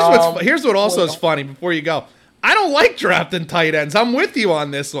 Here's what also is funny before you go. I don't like drafting tight ends. I'm with you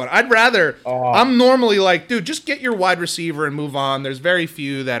on this one. I'd rather. I'm normally like, dude, just get your wide receiver and move on. There's very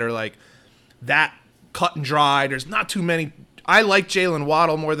few that are like that cut and dry. There's not too many. I like Jalen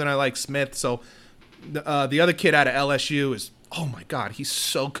Waddle more than I like Smith. So the other kid out of LSU is, oh my God, he's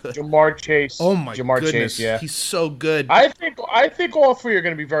so good. Ja'Marr Chase. Oh my goodness, Chase, yeah, he's so good. I think all 3 are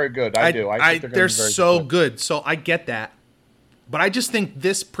going to be very good. I do. I think they're so good. So I get that. But I just think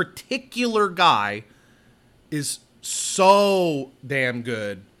this particular guy is so damn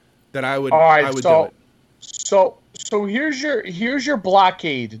good that I would do it. So here's your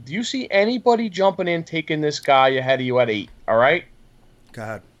blockade. Do you see anybody jumping in taking this guy ahead of you at 8? All right.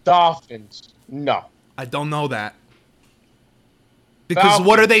 God. Dolphins. No. I don't know that. Because Falcons.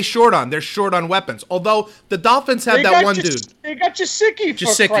 What are they short on? They're short on weapons. Although the Dolphins have that one dude. They got Gesicki.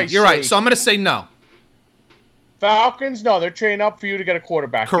 Gesicki. You're right. So I'm going to say no. Falcons, no, they're trading up for you to get a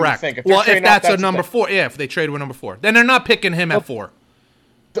quarterback. Correct. If that's a number 4, if they trade with number 4, then they're not picking him at 4.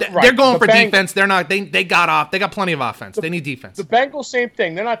 They're going for defense. They're not. They got off. They got plenty of offense. They need defense. The Bengals, same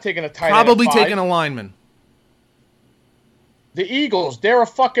thing. They're not taking a tight end. Probably taking a lineman. The Eagles, they're a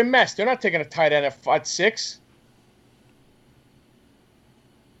fucking mess. They're not taking a tight end at 6.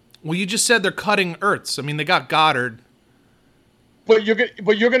 Well, you just said they're cutting Ertz. I mean, they got Goddard. But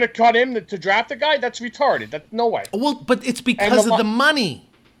you're gonna cut him to draft a guy? That's retarded. That's no way. Well, but it's because of the money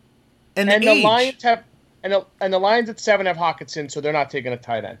and the age. The Lions have and the Lions at 7 have Hockenson, so they're not taking a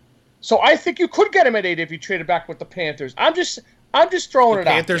tight end. So I think you could get him at 8 if you traded back with the Panthers. I'm just throwing it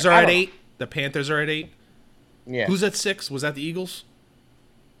out. Panthers are at 8. The Panthers are at 8. Yeah. Who's at 6? Was that the Eagles?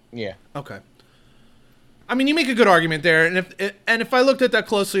 Yeah. Okay. I mean, you make a good argument there, and if I looked at that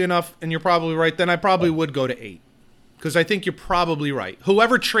closely enough, and you're probably right, then I probably would go to 8. Because I think you're probably right.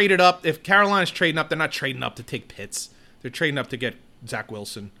 Whoever traded up, if Carolina's trading up, they're not trading up to take Pitts. They're trading up to get Zach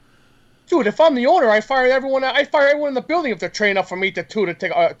Wilson. Dude, if I'm the owner, I fire everyone in the building if they're trading up from 8 to 2 to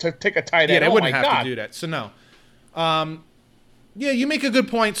take a tight end. Yeah, they wouldn't have to do that. So no. Yeah, you make a good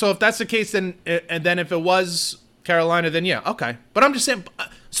point. So if that's the case, then if it was Carolina, then yeah, okay. But I'm just saying.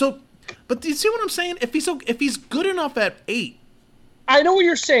 But do you see what I'm saying? If he's good enough at 8, I know what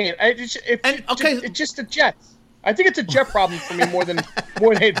you're saying. It's just the Jets. I think it's a Jet problem for me more than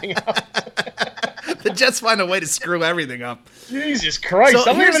anything else. The Jets find a way to screw everything up. Jesus Christ!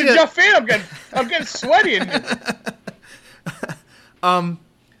 So I'm not even a Jet fan. I'm getting sweaty in here.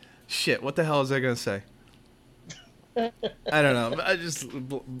 Shit. What the hell was I gonna say? I don't know. I just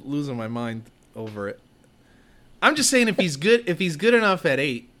losing my mind over it. I'm just saying if he's good enough at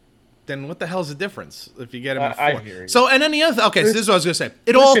 8, then what the hell's the difference if you get him at 4? I hear you. So, and then the other okay, so this is what I was going to say.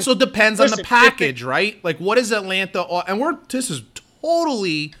 It also depends on the package, right? Like, what is Atlanta, and this is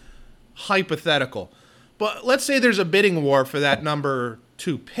totally hypothetical. But let's say there's a bidding war for that number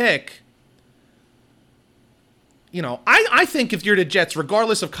 2 pick. You know, I think if you're the Jets,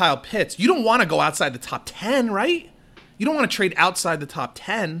 regardless of Kyle Pitts, you don't want to go outside the top 10, right? You don't want to trade outside the top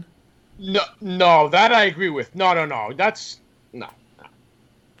 10. No, that I agree with. No. That's no.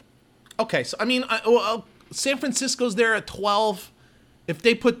 Okay, so I mean, San Francisco's there at 12. If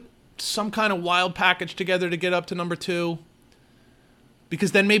they put some kind of wild package together to get up to number 2,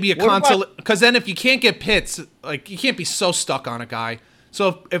 because then maybe because then if you can't get Pitts, like you can't be so stuck on a guy.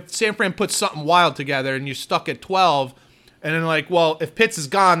 So if San Fran puts something wild together and you're stuck at 12, and then like, well, if Pitts is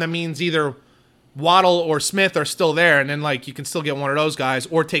gone, that means either Waddle or Smith are still there, and then like you can still get one of those guys,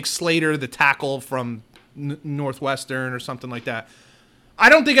 or take Slater, the tackle from Northwestern or something like that. I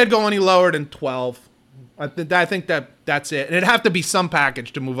don't think I'd go any lower than 12. I think that's it. And it'd have to be some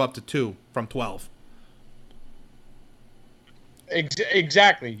package to move up to 2 from 12.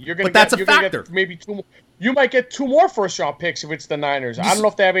 Exactly. But that's a factor. Get maybe 2 more. You might get 2 more first-round picks if it's the Niners. I don't know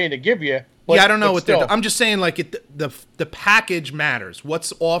if they have anything to give you. But, yeah, I don't know what they're doing. I'm just saying, like, the package matters.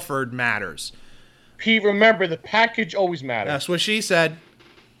 What's offered matters. Pete, remember, the package always matters. That's what she said.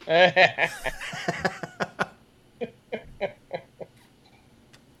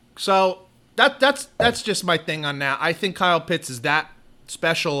 So that's just my thing on that. I think Kyle Pitts is that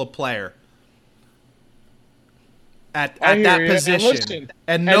special a player at that position,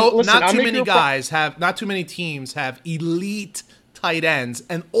 and not too many teams have elite tight ends,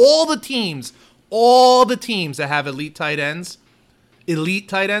 and all the teams that have elite tight ends,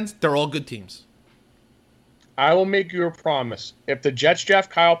 they're all good teams. I will make you a promise. If the Jets draft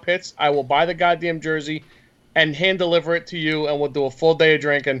Kyle Pitts, I will buy the goddamn jersey and hand deliver it to you, and we'll do a full day of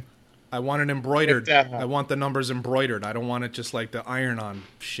drinking. I want it embroidered. I want the numbers embroidered. I don't want it just like the iron-on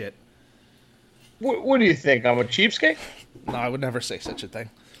shit. What do you think? I'm a cheapskate? No, I would never say such a thing.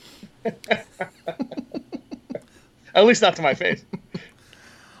 At least not to my face.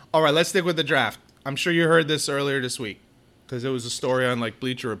 All right, let's stick with the draft. I'm sure you heard this earlier this week because it was a story on like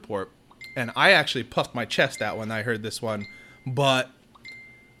Bleacher Report, and I actually puffed my chest out when I heard this one. But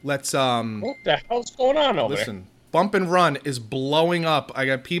let's what the hell's going on over there? Listen, Bump and Run is blowing up. I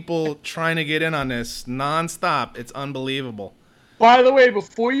got people trying to get in on this nonstop. It's unbelievable. By the way,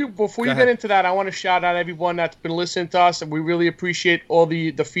 before you get into that, I want to shout out everyone that's been listening to us, and we really appreciate all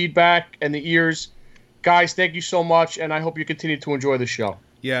the feedback and the ears Guys, thank you so much, and I hope you continue to enjoy the show.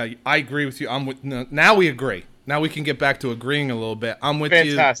 Yeah, I agree with you. Now we agree. Now we can get back to agreeing a little bit. I'm with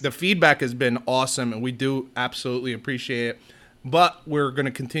Fantastic. you. The feedback has been awesome, and we do absolutely appreciate it. But we're going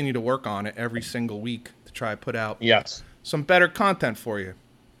to continue to work on it every single week to try to put out some better content for you.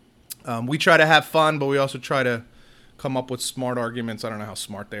 We try to have fun, but we also try to come up with smart arguments. I don't know how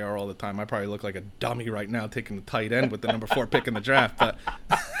smart they are all the time. I probably look like a dummy right now taking the tight end with the number 4 pick in the draft. But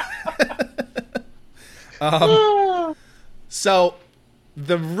so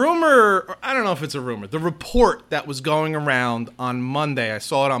the rumor, I don't know if it's a rumor, the report that was going around on Monday, I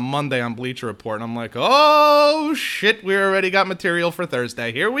saw it on Monday on Bleacher Report, and I'm like, oh, shit, we already got material for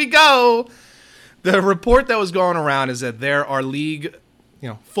Thursday. Here we go. The report that was going around is that there are league,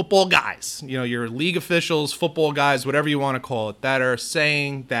 football guys, your league officials, football guys, whatever you want to call it, that are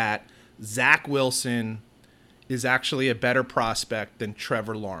saying that Zach Wilson is actually a better prospect than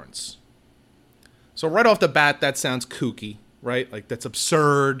Trevor Lawrence. So right off the bat, that sounds kooky, right? Like, that's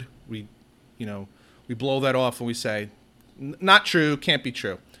absurd. We blow that off and we say, not true, can't be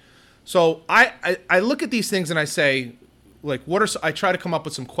true. So I look at these things and I say, like, I try to come up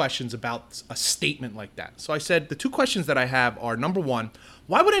with some questions about a statement like that. So I said, the 2 questions that I have are, number 1,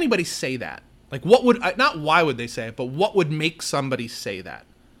 why would anybody say that? Like, not why would they say it, but what would make somebody say that?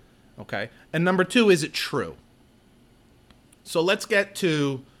 Okay. And number 2, is it true? So let's get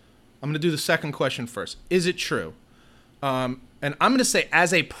to, I'm going to do the second question first. Is it true? And I'm going to say,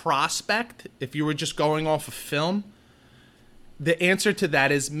 as a prospect, if you were just going off of film, the answer to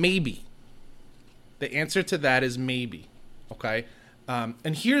that is maybe. The answer to that is maybe. Okay. And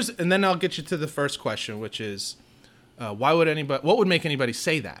then I'll get you to the first question, which is, what would make anybody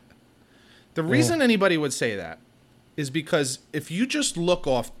say that? The reason anybody would say that is because if you just look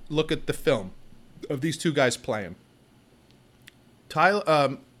at the film of these 2 guys playing,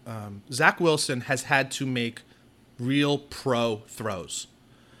 Zach Wilson has had to make real pro throws.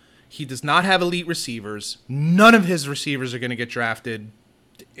 He does not have elite receivers. None of his receivers are going to get drafted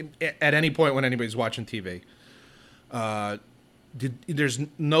at any point when anybody's watching TV. There's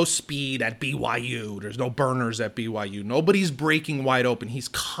no speed at BYU. There's no burners at BYU. Nobody's breaking wide open. He's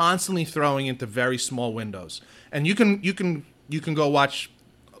constantly throwing into very small windows. And you can go watch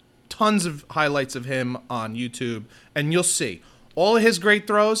tons of highlights of him on YouTube, and you'll see all of his great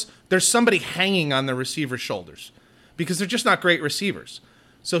throws. There's somebody hanging on the receiver's shoulders because they're just not great receivers.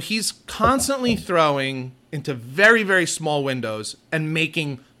 So he's constantly throwing into very, very small windows and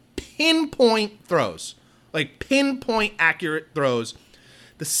making pinpoint throws. Like pinpoint accurate throws.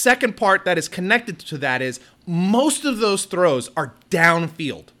 The second part that is connected to that is most of those throws are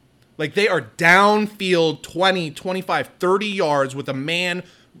downfield. Like, they are downfield 20, 25, 30 yards with a man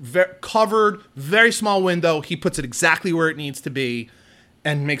covered, very small window. He puts it exactly where it needs to be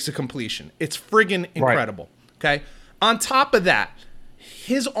and makes a completion. It's friggin' incredible. Right. Okay. On top of that,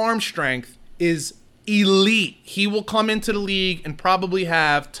 his arm strength is elite. He will come into the league and probably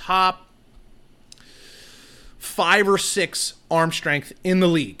have top 5 or 6 arm strength in the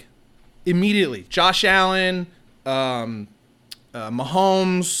league immediately. Josh Allen,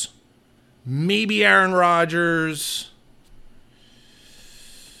 Mahomes, maybe Aaron Rodgers.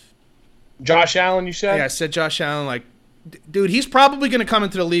 Josh Allen, you said? Yeah, I said Josh Allen. Like, dude, he's probably going to come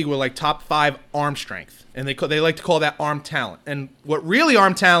into the league with like top 5 arm strength, and they like to call that arm talent. And what really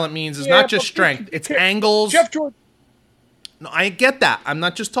arm talent means is not just strength; it's angles. Jeff Jordan. No, I get that. I'm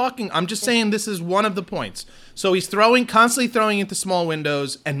not just talking. I'm just saying this is one of the points. So he's constantly throwing into small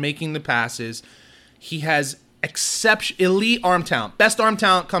windows and making the passes. He has elite arm talent, best arm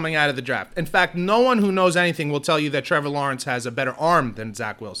talent coming out of the draft. In fact, no one who knows anything will tell you that Trevor Lawrence has a better arm than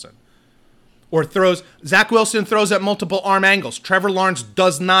Zach Wilson. Zach Wilson throws at multiple arm angles. Trevor Lawrence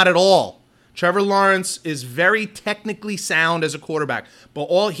does not at all. Trevor Lawrence is very technically sound as a quarterback,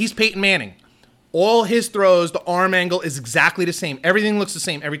 but he's Peyton Manning. All his throws, the arm angle is exactly the same. Everything looks the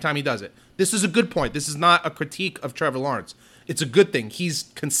same every time he does it. This is a good point. This is not a critique of Trevor Lawrence. It's a good thing.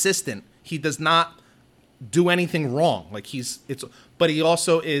 He's consistent. He does not do anything wrong. But he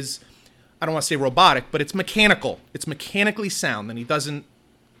also is, I don't want to say robotic, but it's mechanical. It's mechanically sound, and he doesn't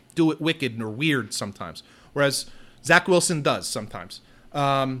do it wicked or weird sometimes. Whereas Zach Wilson does sometimes.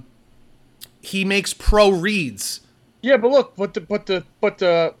 He makes pro reads. Yeah, but look, but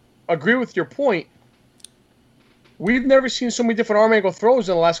to agree with your point, we've never seen so many different arm angle throws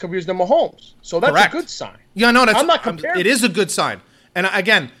in the last couple years than Mahomes. So that's Correct. A good sign. Yeah, no, I'm not comparing. It is a good sign. And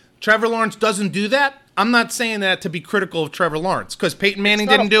again, Trevor Lawrence doesn't do that. I'm not saying that to be critical of Trevor Lawrence because Peyton Manning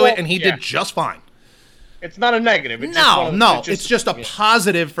didn't do it and he did just fine. It's not a negative. It's just a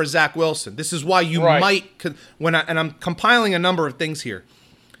positive for Zach Wilson. This is why you might, and I'm compiling a number of things here.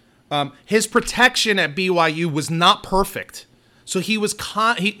 His protection at BYU was not perfect. So he was,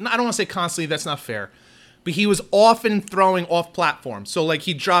 I don't want to say constantly, that's not fair. But he was often throwing off platform. So like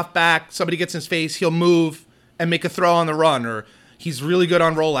he'd drop back, somebody gets in his face, he'll move and make a throw on the run. Or he's really good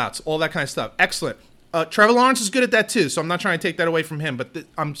on rollouts, all that kind of stuff. Excellent. Trevor Lawrence is good at that too. So I'm not trying to take that away from him. But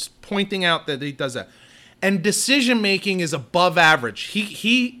I'm just pointing out that he does that. And decision making is above average.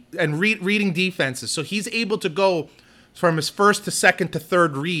 He reading defenses. So he's able to go from his first to second to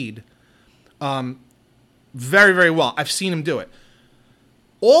third read very, very well. I've seen him do it.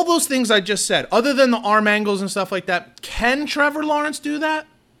 All those things I just said, other than the arm angles and stuff like that, can Trevor Lawrence do that?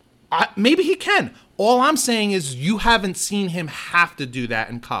 Maybe he can. All I'm saying is you haven't seen him have to do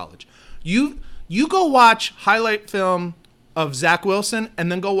that in college. You go watch highlight film of Zach Wilson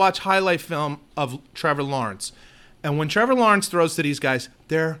and then go watch highlight film of Trevor Lawrence. And when Trevor Lawrence throws to these guys,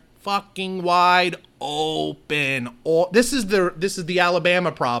 they're fucking wide open. This is the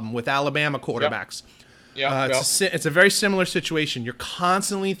Alabama problem with Alabama quarterbacks. It's a very similar situation. You're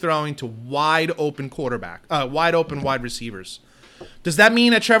constantly throwing to wide open wide receivers. Does that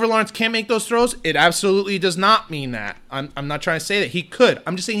mean that Trevor Lawrence can't make those throws? It absolutely does not mean that. I'm not trying to say that. He could.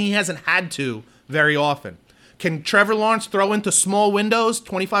 I'm just saying he hasn't had to very often. Can Trevor Lawrence throw into small windows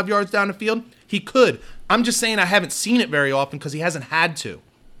 25 yards down the field? He could. I'm just saying I haven't seen it very often because he hasn't had to.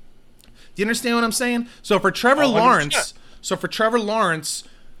 Do you understand what I'm saying? So for Trevor Lawrence,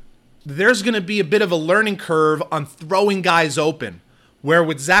 there's going to be a bit of a learning curve on throwing guys open. Where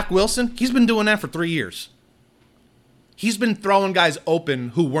with Zach Wilson, he's been doing that for 3 years. He's been throwing guys open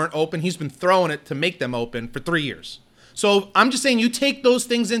who weren't open. He's been throwing it to make them open for 3 years. So I'm just saying you take those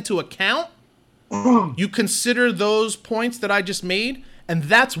things into account. You consider those points that I just made, and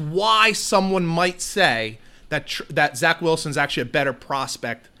that's why someone might say that Zach Wilson's actually a better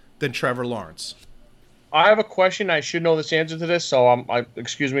prospect than Trevor Lawrence. I have a question. I should know this answer to this, so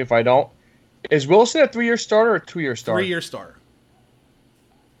excuse me if I don't. Is Wilson a 3-year starter or a 2-year starter? 3-year starter.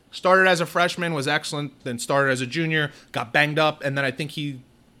 Started as a freshman, was excellent, then started as a junior, got banged up, and then I think he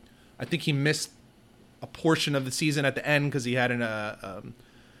missed a portion of the season at the end because he had an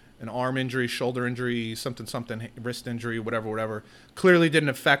arm injury, shoulder injury, something, wrist injury, whatever. Clearly didn't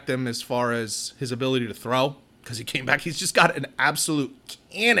affect him as far as his ability to throw because he came back. He's just got an absolute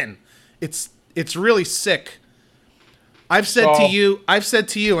cannon. It's really sick. I've said to you,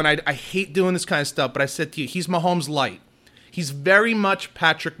 and I hate doing this kind of stuff, but I said to you, he's Mahomes light. He's very much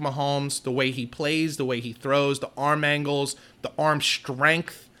Patrick Mahomes, the way he plays, the way he throws, the arm angles, the arm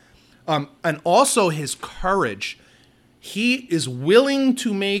strength, and also his courage. He is willing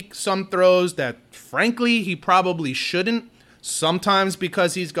to make some throws that, frankly, he probably shouldn't. Sometimes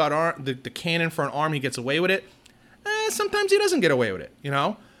because he's got the cannon for an arm, he gets away with it. Sometimes he doesn't get away with it,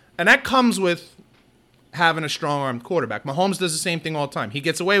 And that comes with having a strong-armed quarterback. Mahomes does the same thing all the time. He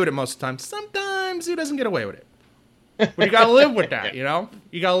gets away with it most of the time. Sometimes he doesn't get away with it. But you got to live with that, You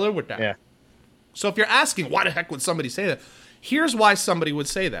got to live with that. Yeah. So if you're asking, why the heck would somebody say that? Here's why somebody would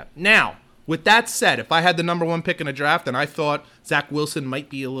say that. Now, with that said, if I had the number 1 pick in a draft and I thought Zach Wilson might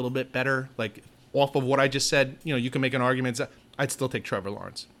be a little bit better, like off of what I just said, you can make an argument, I'd still take Trevor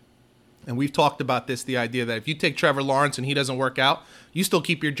Lawrence. And we've talked about this, the idea that if you take Trevor Lawrence and he doesn't work out, you still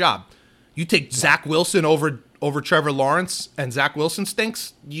keep your job. You take Zach Wilson over Trevor Lawrence and Zach Wilson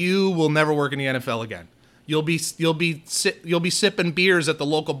stinks, you will never work in the NFL again. You'll be sipping beers at the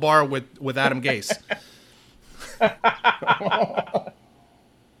local bar with Adam Gase.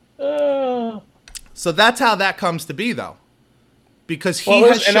 So that's how that comes to be, though, because he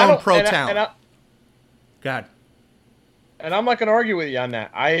has shown pro talent. God. And I'm not going to argue with you on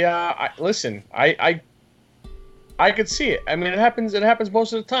that. I could see it. I mean, it happens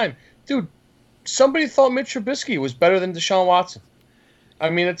most of the time, dude. Somebody thought Mitch Trubisky was better than Deshaun Watson. I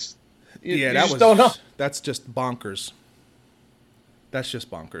mean, that's just bonkers. That's just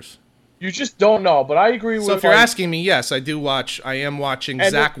bonkers. You just don't know, but I agree with. So if you're asking me, yes, I am watching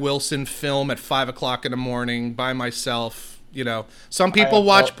Zach Wilson film at 5:00 in the morning by myself. Some people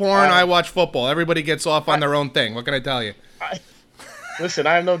watch porn. I watch football. Everybody gets off on their own thing. What can I tell you? Listen,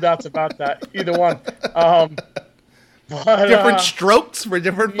 I have no doubts about that. Either one. Different strokes for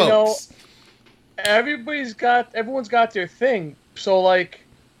different folks. Everyone's got their thing. So like,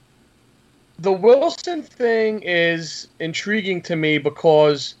 the Wilson thing is intriguing to me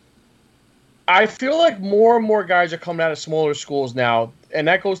because I feel like more and more guys are coming out of smaller schools now, and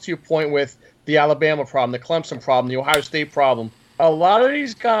that goes to your point with the Alabama problem, the Clemson problem, the Ohio State problem. A lot of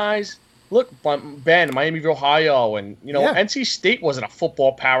these guys, look, Ben, Miami of Ohio, and NC State wasn't a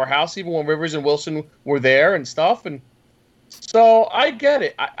football powerhouse even when Rivers and Wilson were there and stuff. And so I get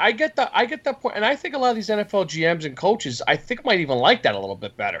it. I get that point, and I think a lot of these NFL GMs and coaches, I think, might even like that a little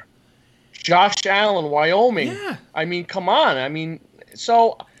bit better. Josh Allen, Wyoming. Yeah. I mean, come on. I mean,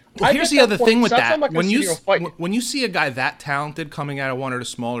 so. Well, here's the other thing with that. When you see a guy that talented coming out of one of the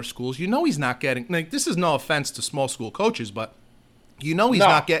smaller schools, you know he's not getting, like, this is no offense to small school coaches, but you know he's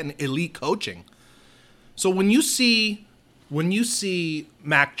not getting elite coaching. So when you see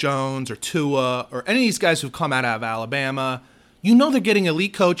Mac Jones or Tua or any of these guys who've come out of Alabama, you know they're getting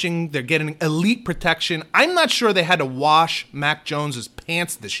elite coaching, they're getting elite protection. I'm not sure they had to wash Mac Jones's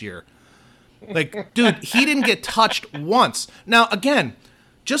pants this year. Like, dude, he didn't get touched once. Now, again,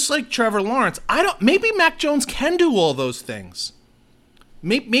 just like Trevor Lawrence, maybe Mac Jones can do all those things.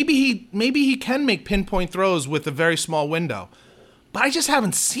 Maybe he can make pinpoint throws with a very small window. But I just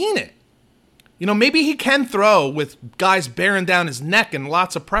haven't seen it. You know, maybe he can throw with guys bearing down his neck and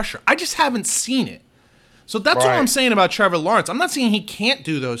lots of pressure. I just haven't seen it. So that's what I'm saying about Trevor Lawrence. I'm not saying he can't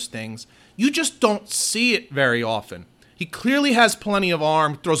do those things. You just don't see it very often. He clearly has plenty of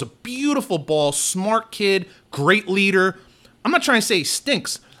arm, throws a beautiful ball, smart kid, great leader. I'm not trying to say he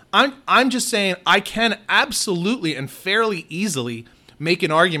stinks. I'm just saying I can absolutely and fairly easily make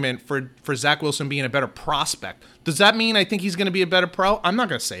an argument for Zach Wilson being a better prospect. Does that mean I think he's going to be a better pro? I'm not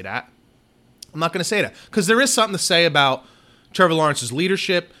going to say that. I'm not going to say that because there is something to say about Trevor Lawrence's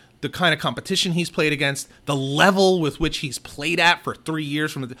leadership, the kind of competition he's played against, the level with which he's played at for 3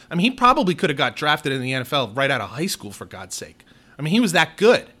 years. He probably could have got drafted in the NFL right out of high school, for God's sake. I mean, he was that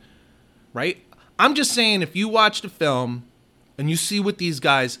good, right? I'm just saying if you watch the film and you see what these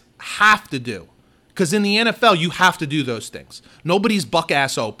guys have to do, because in the NFL, you have to do those things. Nobody's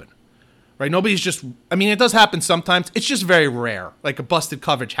buck-ass open. Right? Nobody's just, it does happen sometimes. It's just very rare. Like a busted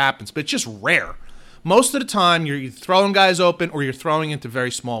coverage happens, but it's just rare. Most of the time, you're either throwing guys open or you're throwing into very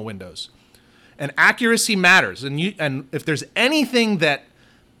small windows. And accuracy matters. And if there's anything that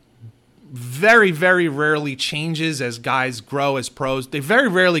very, very rarely changes as guys grow as pros, they very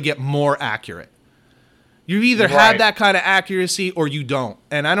rarely get more accurate. You either have that kind of accuracy or you don't.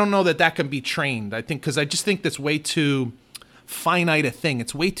 And I don't know that can be trained. I just think that's way too finite a thing.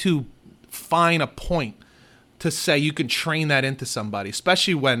 It's way too fine a point to say you can train that into somebody,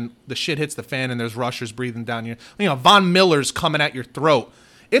 especially when the shit hits the fan and there's rushers breathing down your, Von Miller's coming at your throat.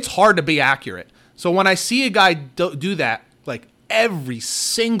 It's hard to be accurate. So when I see a guy do that like every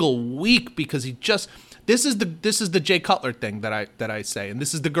single week, because this is the Jay Cutler thing that I say, and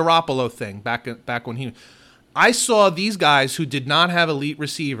this is the Garoppolo thing back when I saw these guys who did not have elite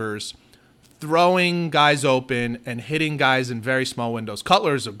receivers throwing guys open and hitting guys in very small windows.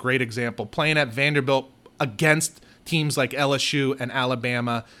 Cutler is a great example, playing at Vanderbilt against teams like LSU and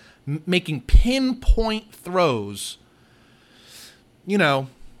Alabama, making pinpoint throws. I'm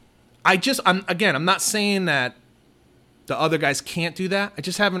not saying that the other guys can't do that. I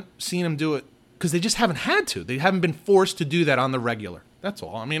just haven't seen them do it because they just haven't had to. They haven't been forced to do that on the regular. That's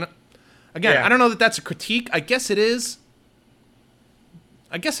all. I don't know that that's a critique. I guess it is.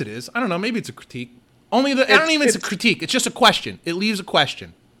 I don't know. Maybe it's a critique. It's a critique. It's just a question. It leaves a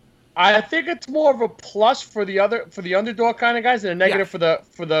question. I think it's more of a plus for the underdog kind of guys and a negative for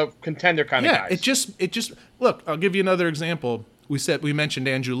the contender kind of guys. It just look. I'll give you another example. We mentioned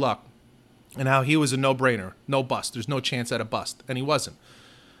Andrew Luck and how he was a no-brainer, no bust. There's no chance at a bust, and he wasn't.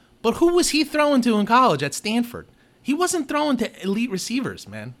 But who was he throwing to in college at Stanford? He wasn't throwing to elite receivers,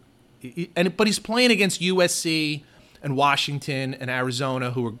 man. But he's playing against USC and Washington and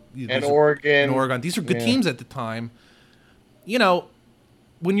Arizona, Oregon. These are good teams at the time.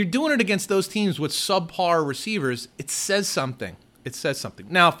 When you're doing it against those teams with subpar receivers, it says something.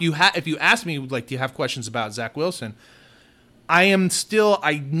 Now, if you ask me, do you have questions about Zach Wilson? I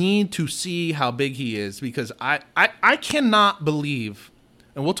need to see how big he is, because I cannot believe,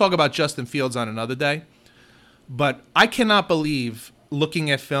 and we'll talk about Justin Fields on another day, but I cannot believe,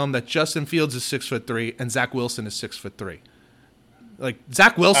 looking at film, that Justin Fields is 6'3" and Zach Wilson is 6'3". Like,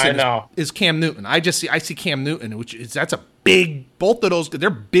 Zach Wilson is Cam Newton. I see Cam Newton, that's a big, both of those, they're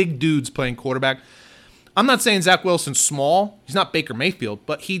big dudes playing quarterback. I'm not saying Zach Wilson's small. He's not Baker Mayfield,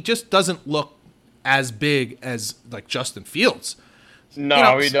 but he just doesn't look as big as like Justin Fields.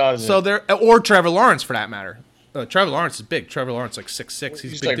 No, he doesn't. So or Trevor Lawrence for that matter. Trevor Lawrence is big. Trevor Lawrence like 6'6".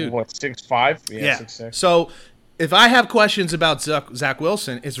 He's a big like, dude. What, 6'5"? Yeah, 6'6". So if I have questions about Zach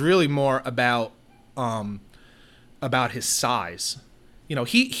Wilson, it's really more about his size.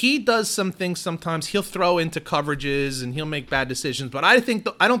 He does some things sometimes. He'll throw into coverages and he'll make bad decisions. But I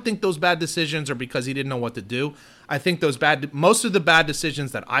don't think those bad decisions are because he didn't know what to do. I think most of the bad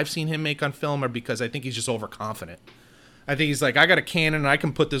decisions that I've seen him make on film are because I think he's just overconfident. I think he's like, I got a cannon and I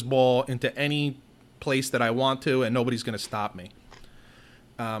can put this ball into any place that I want to and nobody's going to stop me.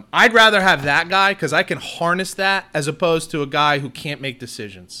 I'd rather have that guy because I can harness that as opposed to a guy who can't make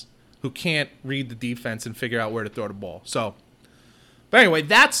decisions. who can't read the defense and figure out where to throw the ball. So, but anyway,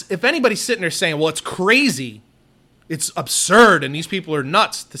 that's if anybody's sitting there saying, well, it's crazy, it's absurd, and these people are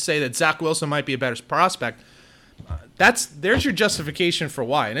nuts to say that Zach Wilson might be a better prospect, there's your justification for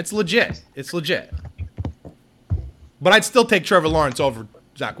why, and it's legit. It's legit. But I'd still take Trevor Lawrence over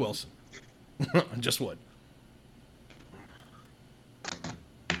Zach Wilson. I just would.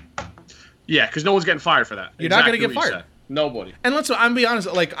 Yeah, because no one's getting fired for that. You're not going to get fired. Nobody. And I'm be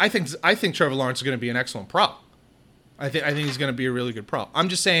honest. Like I think Trevor Lawrence is going to be an excellent pro. I think he's going to be a really good pro. I'm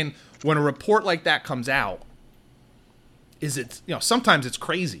just saying when a report like that comes out, sometimes it's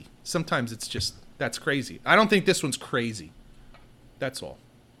crazy. Sometimes it's just that's crazy. I don't think this one's crazy. That's all.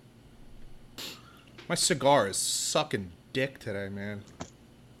 My cigar is sucking dick today, man.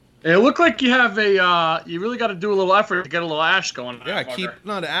 It looked like you have you really got to do a little effort to get a little ash going. Yeah,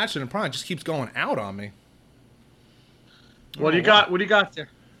 the ash and the probably just keeps going out on me. What do you got? What do you got there?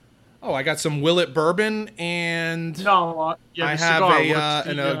 Oh, I got some Willet bourbon and I have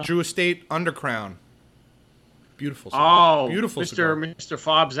a Drew Estate Undercrown. Beautiful cigar. Oh, beautiful Mr.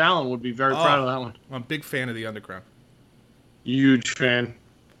 Fobbs Allen would be very proud of that one. I'm a big fan of the Undercrown. Huge fan.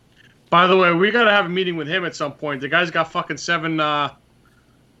 By the way, we got to have a meeting with him at some point. The guy's got fucking seven, what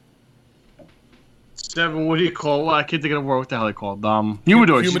do you call? Well, I can't think of the word. What the hell they called?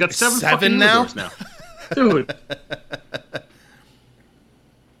 Humidors. He's got seven fucking now? Humidors now. Dude.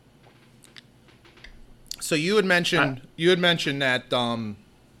 So you had mentioned that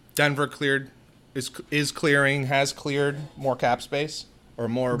Denver has cleared more cap space or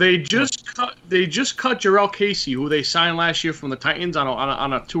more. They just cut Jarrell Casey, who they signed last year from the Titans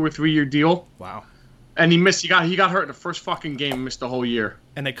on a 2 or 3 year deal. Wow. And he missed. He got hurt in the first fucking game and missed the whole year.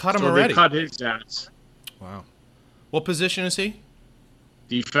 And they cut him already. They cut his ass. Wow. What position is he?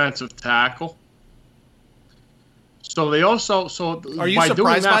 Defensive tackle. So they also are you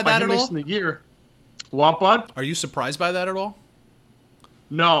surprised by that at all? Missing the year. What, bud? Are you surprised by that at all?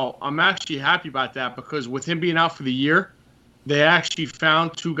 No, I'm actually happy about that because with him being out for the year, they actually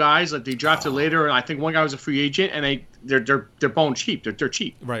found 2 guys that they drafted later, and I think one guy was a free agent, and they're bone cheap. They're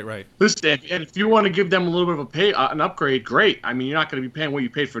cheap. Right. Listen, if you want to give them a little bit of an upgrade, great. I mean, you're not going to be paying what you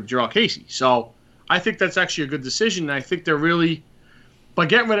paid for Jarrell Casey, so I think that's actually a good decision. And I think they're really by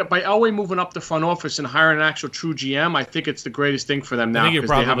Elway moving up the front office and hiring an actual true GM. I think it's the greatest thing for them now because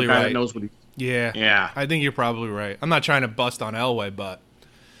they have a guy that knows what he. Yeah. I think you're probably right. I'm not trying to bust on Elway, but.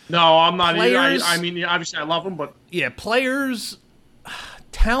 No, I'm not either. I mean, obviously I love him, but... Yeah, players...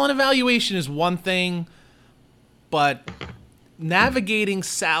 Talent evaluation is one thing, but navigating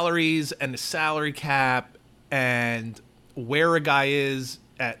salaries and the salary cap and where a guy is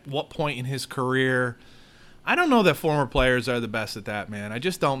at what point in his career, I don't know that former players are the best at that, man. I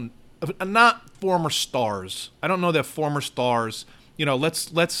just don't... Not former stars. I don't know that former stars...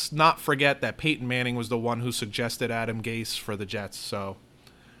 let's not forget that Peyton Manning was the one who suggested Adam Gase for the Jets, so...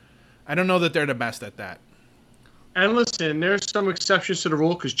 I don't know that they're the best at that. And listen, there's some exceptions to the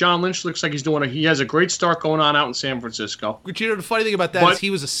rule because John Lynch looks like he has a great start going on out in San Francisco. The funny thing about that is he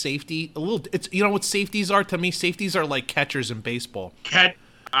was a safety. What safeties are to me? Safeties are like catchers in baseball.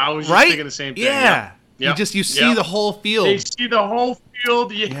 I was just thinking the same thing. Yeah. Yep. You see the whole field. They see the whole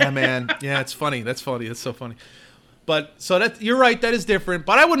field. Yeah, man. Yeah, it's funny. That's funny. It's so funny. But you're right. That is different.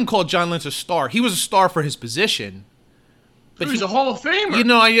 But I wouldn't call John Lynch a star. He was a star for his position. But he's a Hall of Famer.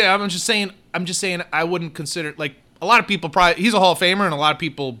 I'm just saying I wouldn't consider like a lot of people probably he's a Hall of Famer and a lot of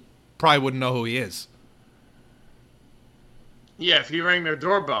people probably wouldn't know who he is. Yeah, if he rang their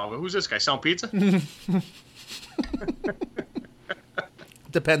doorbell, who's this guy selling pizza?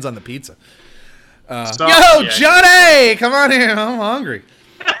 Depends on the pizza. Johnny, come on here. I'm hungry.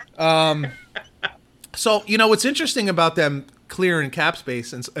 So what's interesting about them clearing cap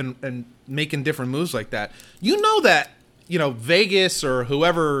space and making different moves like that. That. Vegas or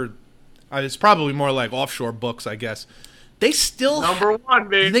whoever, it's probably more like offshore books, I guess. They still number one,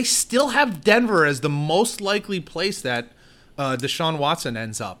 baby. They still have Denver as the most likely place that Deshaun Watson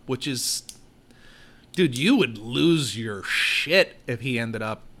ends up, which is, dude, you would lose your shit if he ended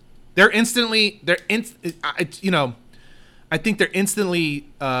up. I think they're instantly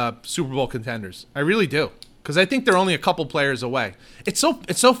Super Bowl contenders. I really do, because I think they're only a couple players away. It's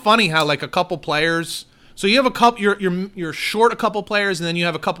so funny how like a couple players. So you have a couple. You're short a couple players, and then you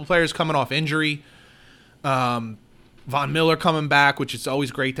have a couple players coming off injury. Von Miller coming back, which is always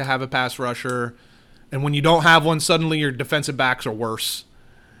great to have a pass rusher. And when you don't have one, suddenly your defensive backs are worse.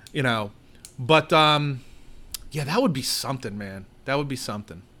 But that would be something, man. That would be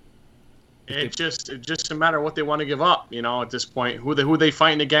something. It's just a matter of what they want to give up. At this point, who they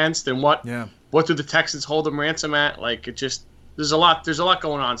fighting against, and what do the Texans hold them ransom at? Like it just. There's a lot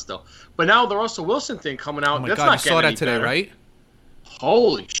going on still. But now the Russell Wilson thing coming out. Oh my that's God, not you saw getting that today, better. right?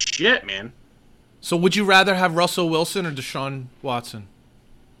 Holy shit, man. So would you rather have Russell Wilson or Deshaun Watson?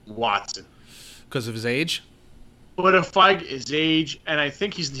 Watson. Because of his age? But if his age, and I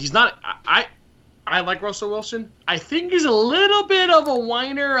think he's not. I like Russell Wilson. I think he's a little bit of a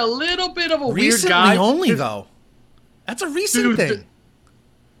whiner, a little bit of a weird guy. Recently only, though. That's a recent thing.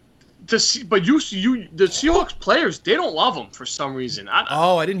 The Seahawks players, they don't love him for some reason.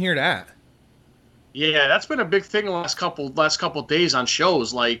 I didn't hear that. Yeah, that's been a big thing the last couple days on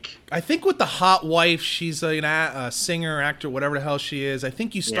shows. Like, I think with the hot wife, she's a singer, actor, whatever the hell she is. I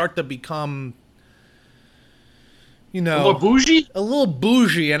think you start to become, you know, a bougie. A little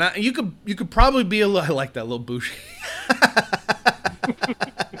bougie, and you could probably be a little. I like that, little bougie.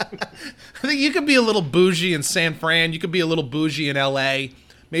 I think you could be a little bougie in San Fran. You could be a little bougie in L.A.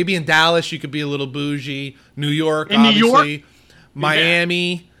 Maybe in Dallas, you could be a little bougie. New York, obviously. New York?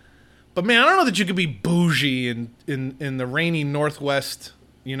 Miami. Yeah. But, man, I don't know that you could be bougie in the rainy Northwest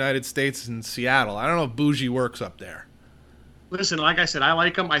United States and Seattle. I don't know if bougie works up there. Listen, like I said, I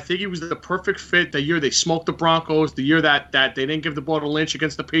like him. I think he was the perfect fit the year they smoked the Broncos, the year that they didn't give the ball to Lynch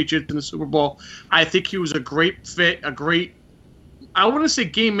against the Patriots in the Super Bowl. I think he was a great fit, I wouldn't say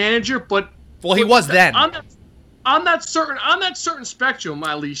game manager, but he was then. On that certain spectrum,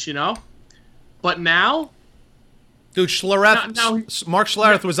 at least, you know. But now, dude, Mark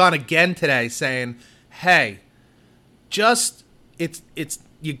Schlereth was on again today saying, "Hey,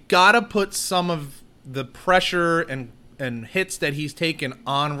 you gotta put some of the pressure and hits that he's taken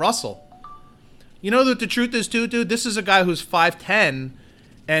on Russell. You know that the truth is too, dude. This is a guy who's 5'10",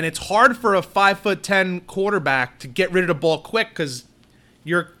 and it's hard for a 5'10" quarterback to get rid of the ball quick because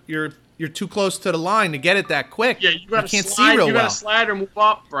you're too close to the line to get it that quick. Yeah, you can't see slide. real You well. gotta slide or move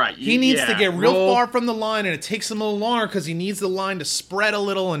up, right? He needs to get real far from the line, and it takes him a little longer because he needs the line to spread a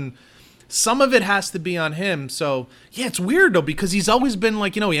little, and some of it has to be on him. So yeah, it's weird though because he's always been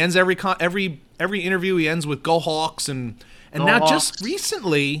like, he ends every interview he ends with "Go Hawks," and now Hawks. Just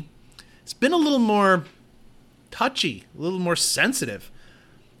recently, it's been a little more touchy, a little more sensitive.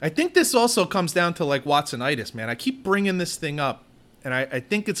 I think this also comes down to like Watsonitis, man. I keep bringing this thing up, and I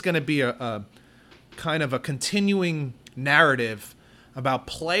think it's going to be a kind of a continuing narrative about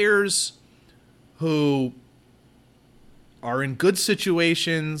players who are in good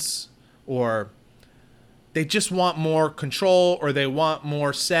situations or they just want more control or they want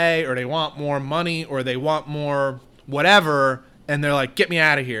more say or they want more money or they want more whatever, and they're like, get me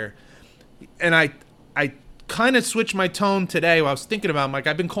out of here. And I kind of switched my tone today while I was thinking about it. Like,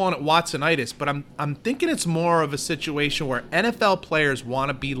 I've been calling it Watsonitis, but I'm thinking it's more of a situation where NFL players want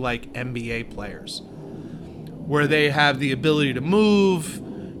to be like NBA players, where they have the ability to move,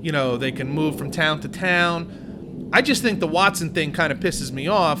 they can move from town to town. I just think the Watson thing kind of pisses me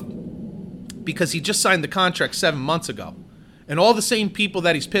off because he just signed the contract 7 months ago. And all the same people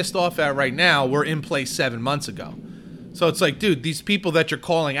that he's pissed off at right now were in place 7 months ago. So it's like, dude, these people that you're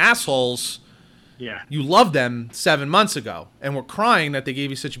calling assholes, yeah, you loved them 7 months ago and were crying that they gave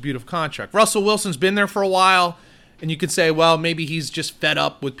you such a beautiful contract. Russell Wilson's been there for a while, and you could say, well, maybe he's just fed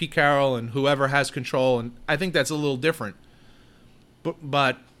up with Pete Carroll and whoever has control, and I think that's a little different.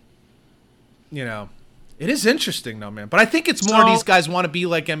 But it is interesting, though, man. But I think it's more these guys want to be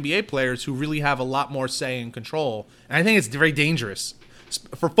like NBA players who really have a lot more say and control. And I think it's very dangerous.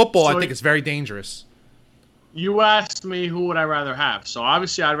 For football, I think it's very dangerous. You asked me who would I rather have. So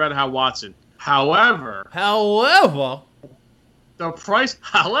obviously I'd rather have Watson. However, the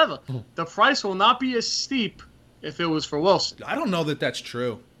price will not be as steep if it was for Wilson. I don't know that that's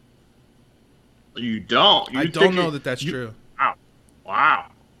true. You don't? I don't know that that's true. Wow.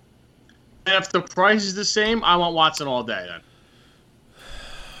 If the price is the same, I want Watson all day then.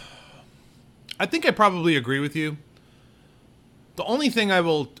 I think I probably agree with you. The only thing I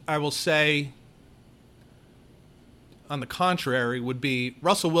will say on the contrary would be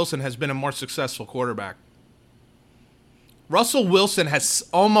Russell Wilson has been a more successful quarterback. Russell Wilson has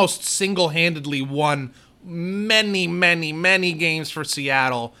almost single-handedly won many, many, many games for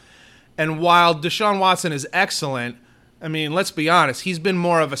Seattle. And while Deshaun Watson is excellent, I mean, let's be honest, he's been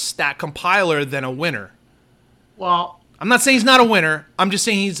more of a stat compiler than a winner. Well, I'm not saying he's not a winner. I'm just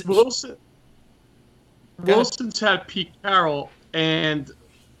saying he's... Wilson's had Pete Carroll, and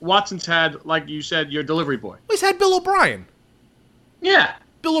Watson's had, like you said, your delivery boy. He's had Bill O'Brien. Yeah.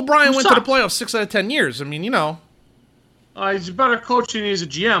 Bill O'Brien went to the playoffs 6 out of 10 years. I mean, he's a better coach than he is a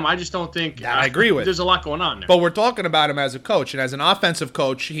GM. I just don't think... That I agree with. There's a lot going on there. But we're talking about him as a coach, and as an offensive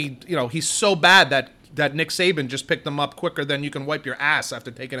coach, he's so bad that Nick Saban just picked him up quicker than you can wipe your ass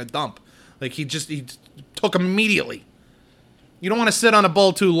after taking a dump. Like, he took him immediately. You don't want to sit on a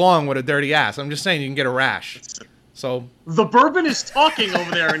bowl too long with a dirty ass. I'm just saying you can get a rash. So the bourbon is talking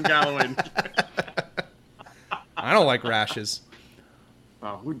over there in Galloway. I don't like rashes.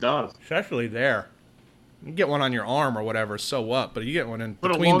 Oh, who does? Especially there. You get one on your arm or whatever, so what? But you get one in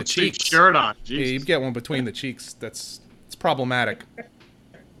Put between a the cheeks. Shirt on. Yeah, you get one between the cheeks. It's problematic.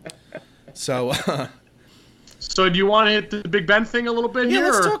 So. So do you want to hit the Big Ben thing a little bit here?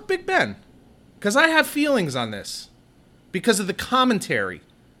 Yeah, let's talk Big Ben. Because I have feelings on this. Because of the commentary.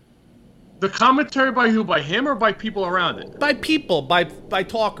 The commentary by who? By him or by people around it? By people, by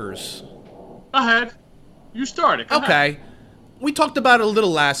talkers. Go ahead. You started. Go Okay. ahead. We talked about it a little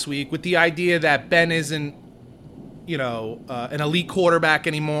last week with the idea that Ben isn't, an elite quarterback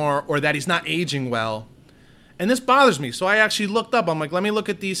anymore, or that he's not aging well. And this bothers me. So I actually looked up. I'm like, let me look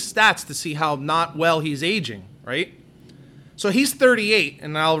at these stats to see how not well he's aging, right? So he's 38,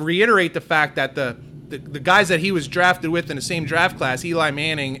 and I'll reiterate the fact that the guys that he was drafted with in the same draft class, Eli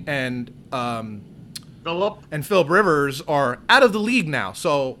Manning and Phillip Rivers, are out of the league now.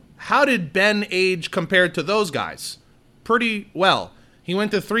 So how did Ben age compared to those guys? Pretty well. He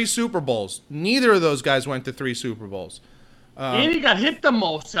went to 3 Super Bowls. Neither of those guys went to 3 Super Bowls. And he got hit the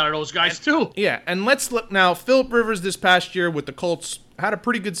most out of those guys, too. Yeah, and let's look now. Phillip Rivers this past year with the Colts had a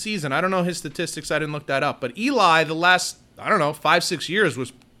pretty good season. I don't know his statistics. I didn't look that up. But Eli, the last, 5-6 years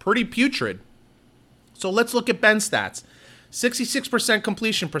was pretty putrid. So let's look at Ben's stats. 66%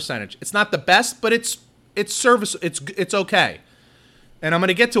 completion percentage. It's not the best, but it's service. It's okay. And I'm going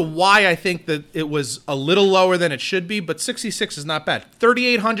to get to why I think that it was a little lower than it should be, but 66 is not bad.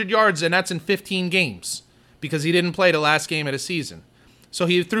 3,800 yards, and that's in 15 games because he didn't play the last game of the season. So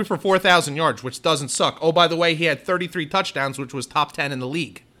he threw for 4,000 yards, which doesn't suck. Oh, by the way, he had 33 touchdowns, which was top 10 in the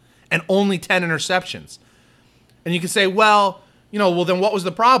league, and only 10 interceptions. And you can say, well, then what was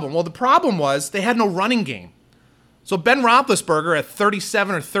the problem? Well, the problem was they had no running game. So Ben Roethlisberger at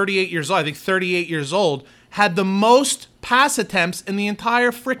 37 or 38 years old, I think 38 years old, had the most pass attempts in the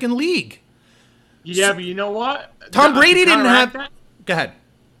entire freaking league. Yeah, but you know what? Tom Brady didn't have... Go ahead.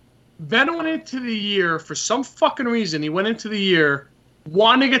 Ben went into the year, for some fucking reason, he went into the year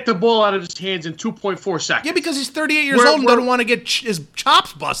wanting to get the ball out of his hands in 2.4 seconds. Yeah, because he's 38 years old and doesn't want to get his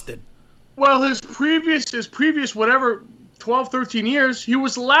chops busted. Well, his previous whatever, 12, 13 years, he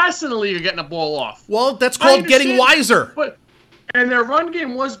was last in the league of getting the ball off. Well, that's called getting wiser. And their run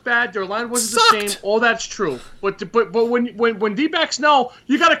game was bad. Their line wasn't the same. All that's true. But when D-backs know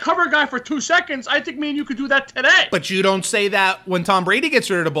you got to cover a guy for 2 seconds, I think me and you could do that today. But you don't say that when Tom Brady gets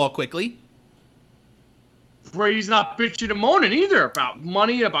rid of the ball quickly. Brady's not bitching and moaning either about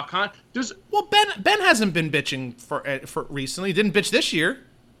money, about Well, Ben hasn't been bitching for recently. He didn't bitch this year.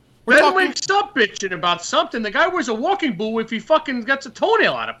 Ben wakes up bitching about something. The guy wears a walking boot if he fucking gets a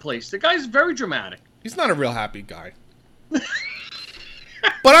toenail out of place. The guy's very dramatic. He's not a real happy guy.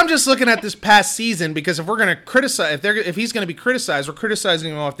 But I'm just looking at this past season because if we're going to criticize, if he's going to be criticized, we're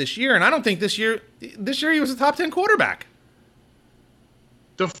criticizing him off this year. And I don't think this year he was a top 10 quarterback.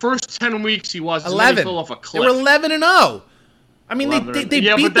 The first 10 weeks he was 11. He fell off a cliff. They were 11-0. I mean, they beat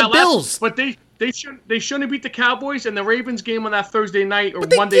the Bills. But they shouldn't have beat the Cowboys, and the Ravens game on that Thursday night or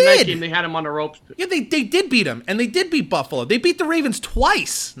Monday night game, they had him on the ropes. Yeah, they did beat him, and they did beat Buffalo. They beat the Ravens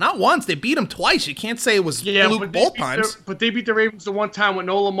twice, not once. They beat them twice. You can't say it was fluke both times. But they beat the Ravens the one time with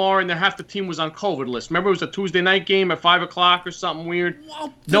no Lamar, and half the team was on COVID list. Remember, it was a Tuesday night game at 5 o'clock or something weird.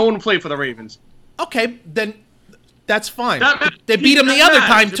 Well, no one played for the Ravens. Okay, then that's fine. They beat him the other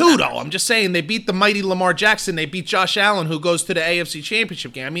time too, though. I'm just saying they beat the mighty Lamar Jackson. They beat Josh Allen, who goes to the AFC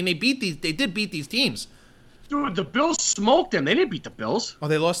Championship game. I mean, they did beat these teams. Dude, the Bills smoked them. They didn't beat the Bills. Oh,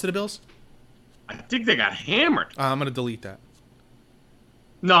 they lost to the Bills? I think they got hammered. I'm going to delete that.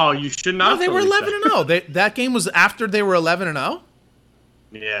 No, you should not. No, they were 11-0. That game was after they were 11-0?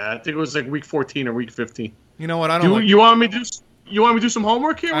 Yeah, I think it was like week 14 or week 15. You know what? You want me to do some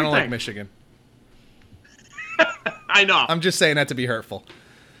homework here? I don't like Michigan. I know. I'm just saying that to be hurtful.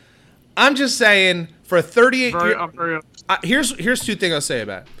 I'm just saying for a 38 here's 2 things I'll say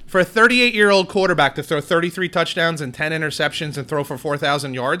about it. For a 38-year-old quarterback to throw 33 touchdowns and 10 interceptions and throw for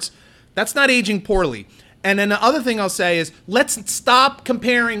 4,000 yards, that's not aging poorly. And then the other thing I'll say is let's stop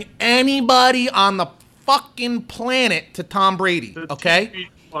comparing anybody on the fucking planet to Tom Brady, okay?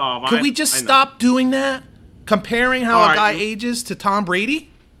 Could we just stop doing that? Comparing how a guy ages to Tom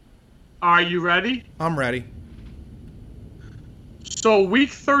Brady? Are you ready? I'm ready. So week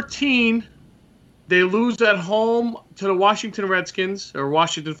 13, they lose at home to the Washington Redskins or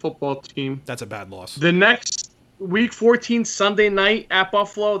Washington football team. That's a bad loss. The next week 14 Sunday night at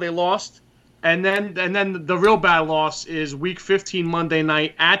Buffalo, they lost. And then the real bad loss is week 15 Monday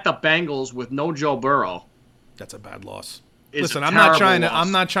night at the Bengals with no Joe Burrow. That's a bad loss. Listen, a I'm not terrible loss.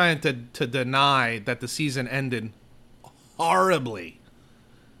 I'm not trying to deny that the season ended horribly.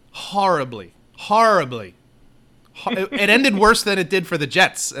 It ended worse than it did for the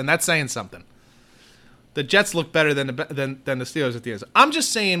Jets, and that's saying something. The Jets look better than the Steelers at the end. I'm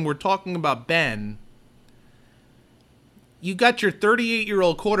just saying, we're talking about Ben. You got your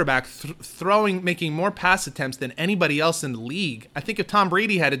 38-year-old quarterback making more pass attempts than anybody else in the league. I think if Tom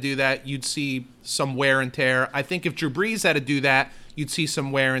Brady had to do that, you'd see some wear and tear. I think if Drew Brees had to do that, you'd see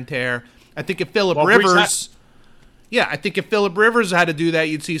some wear and tear. I think if Phillip Rivers had to do that,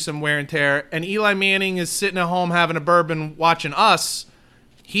 you'd see some wear and tear. And Eli Manning is sitting at home having a bourbon watching us.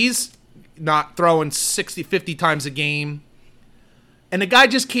 He's not throwing 60, 50 times a game. And the guy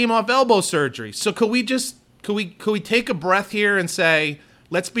just came off elbow surgery. So could we take a breath here and say,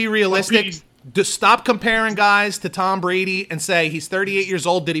 let's be realistic? Just stop comparing guys to Tom Brady and say he's 38 years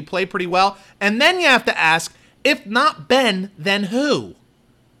old. Did he play pretty well? And then you have to ask, if not Ben, then who?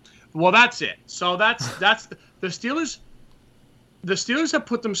 Well, that's it. So that's the Steelers. The Steelers have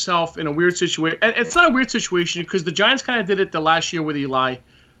put themselves in a weird situation. And it's not a weird situation because the Giants kind of did it the last year with Eli.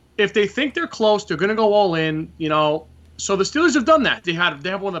 If they think they're close, they're going to go all in, So the Steelers have done that. They have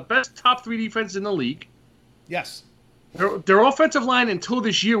one of the best top 3 defenses in the league. Yes. Their offensive line until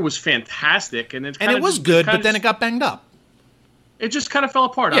this year was fantastic, and it was good, but then it got banged up. It just kind of fell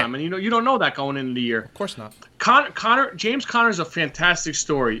apart on them, and you don't know that going into the year. Of course not. James Conner is a fantastic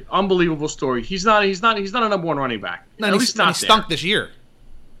story, unbelievable story. He's not a number 1 running back. No, he stunk this year,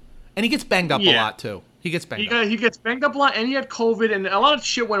 and he gets banged up a lot too. He gets banged up. He gets banged up a lot, and he had COVID, and a lot of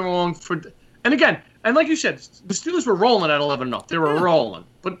shit went wrong And again, and like you said, the Steelers were rolling at 11-0. They were rolling,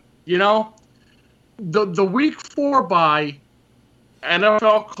 but the week 4 bye,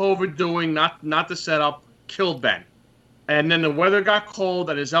 NFL COVID doing not the setup killed Ben, and then the weather got cold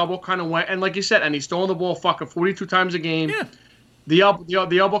and his elbow kind of went, and like you said, and he's throwing the ball fucking 42 times a game. Yeah. The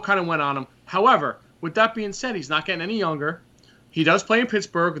elbow kind of went on him. However, with that being said, he's not getting any younger. He does play in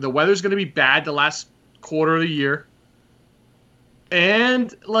Pittsburgh. The weather's going to be bad the last quarter of the year,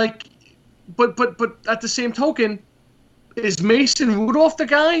 and but at the same token, is Mason Rudolph the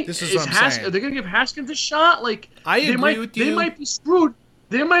guy? This is what I'm saying. Are they going to give Haskins a shot? I agree with you. They might be screwed.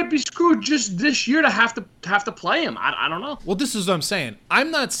 They might be screwed just this year to have to play him. I don't know. Well, this is what I'm saying. I'm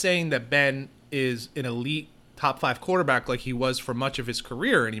not saying that Ben is an elite top 5 quarterback like he was for much of his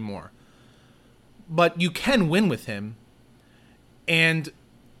career anymore. But you can win with him. And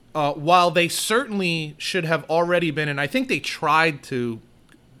while they certainly should have already been, and I think they tried to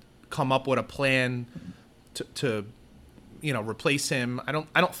come up with a plan to replace him. I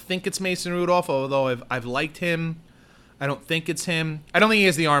don't think it's Mason Rudolph, although I've liked him. I don't think it's him. I don't think he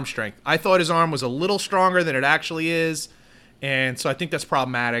has the arm strength. I thought his arm was a little stronger than it actually is, and so I think that's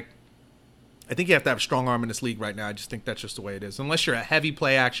problematic. I think you have to have a strong arm in this league right now. I just think that's just the way it is. Unless you're a heavy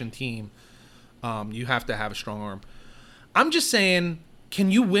play action team, you have to have a strong arm. I'm just saying, can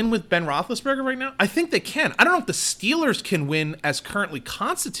you win with Ben Roethlisberger right now? I think they can. I don't know if the Steelers can win as currently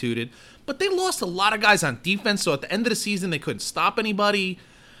constituted, but they lost a lot of guys on defense, so at the end of the season, they couldn't stop anybody.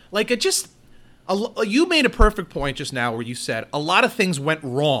 You made a perfect point just now where you said a lot of things went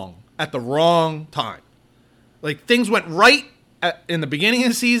wrong at the wrong time. Things went right in the beginning of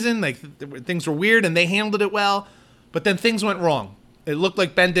the season. Things were weird, and they handled it well, but then things went wrong. It looked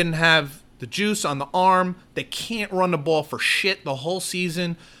like Ben didn't have the juice on the arm. They can't run the ball for shit the whole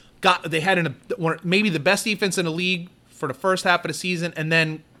season. They had maybe the best defense in the league for the first half of the season, and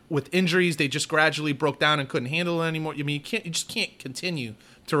then with injuries, they just gradually broke down and couldn't handle it anymore. I mean, you just can't continue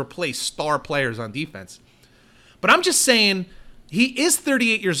to replace star players on defense. But I'm just saying, he is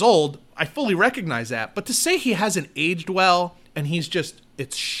 38 years old. I fully recognize that. But to say he hasn't aged well and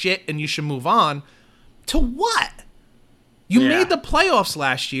it's shit and you should move on, to what? You made the playoffs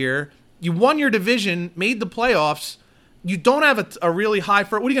last year. You won your division, made the playoffs. You don't have a really high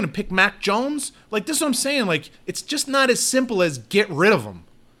what are you going to pick, Mac Jones? This is what I'm saying. It's just not as simple as get rid of him.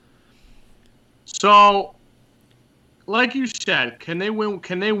 So, like you said, can they win?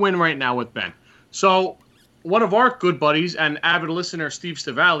 Can they win right now with Ben? So, one of our good buddies and avid listener, Steve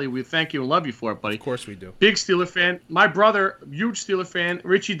Stavali, we thank you and love you for it, buddy. Of course we do. Big Steeler fan. My brother, huge Steeler fan.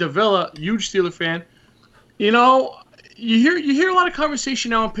 Richie Davila, huge Steeler fan. You hear a lot of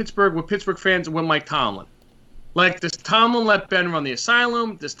conversation now in Pittsburgh with Pittsburgh fans and with Mike Tomlin. Does Tomlin let Ben run the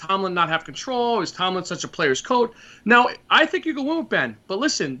asylum? Does Tomlin not have control? Is Tomlin such a player's coach? Now, I think you can win with Ben. But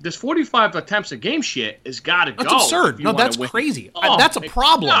listen, this 45 attempts a game shit has got to go. That's absurd. No, that's crazy. That's a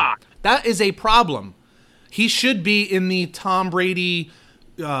problem. God. That is a problem. He should be in the Tom Brady,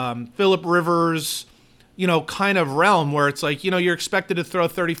 Phillip Rivers, kind of realm where it's you're expected to throw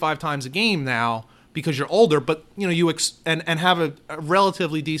 35 times a game now because you're older, but and have a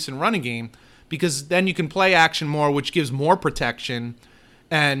relatively decent running game, because then you can play action more, which gives more protection,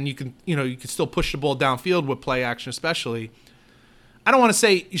 and you can still push the ball downfield with play action, especially. I don't want to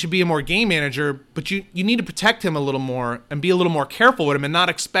say you should be a more game manager, but you need to protect him a little more and be a little more careful with him and not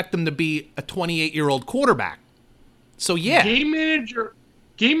expect him to be a 28-year-old quarterback. So yeah, game manager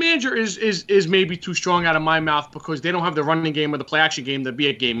is maybe too strong out of my mouth, because they don't have the running game or the play action game to be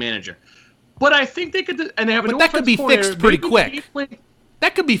a game manager. But I think they could, and they have. But that could be fixed pretty quick.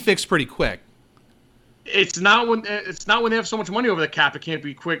 That could be fixed pretty quick. It's not when they have so much money over the cap. It can't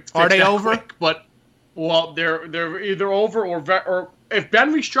be quick. Are they over? Quick, but they're either over or if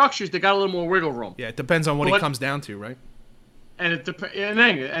Ben restructures, they got a little more wiggle room. Yeah, it depends on what he comes down to, right? And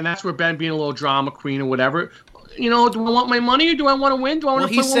and that's where Ben being a little drama queen or whatever. Do I want my money or do I want to win? Do I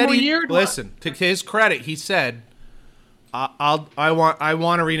want to play one more year? Listen, to his credit, he said, I want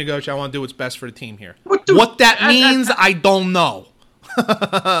to renegotiate. I want to do what's best for the team here. What that means, I don't know.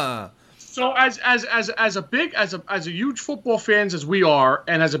 So as a huge football fans as we are,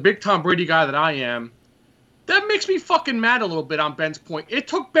 and as a big Tom Brady guy that I am, that makes me fucking mad a little bit on Ben's point. It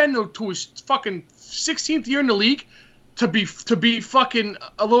took Ben to his fucking 16th year in the league to be fucking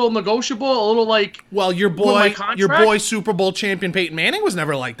a little negotiable, a little like. Well, your boy Super Bowl champion Peyton Manning was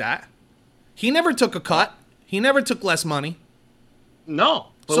never like that. He never took a cut. He never took less money. No.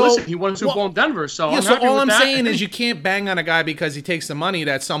 But listen, he won a Super Bowl in Denver, so I'm happy all with I'm that. saying is you can't bang on a guy because he takes the money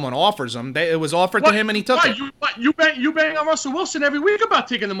that someone offers him. It was offered to him and he took it. You bang on Russell Wilson every week about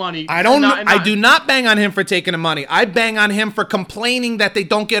taking the money. I do not bang on him for taking the money. I bang on him for complaining that they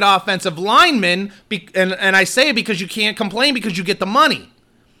don't get offensive linemen, and I say it because you can't complain because you get the money.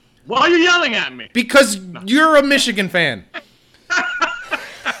 Why are you yelling at me? Because you're a Michigan fan.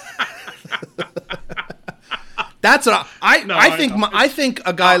 That's what I think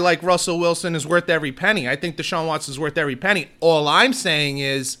a guy like Russell Wilson is worth every penny. I think Deshaun Watson is worth every penny. All I'm saying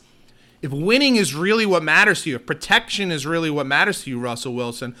is, if winning is really what matters to you, if protection is really what matters to you, Russell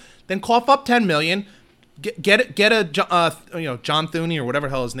Wilson, then cough up $10 million, get a John Thuney or whatever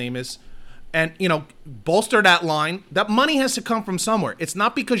the hell his name is, and bolster that line. That money has to come from somewhere. It's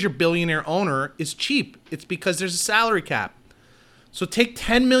not because your billionaire owner is cheap. It's because there's a salary cap. So take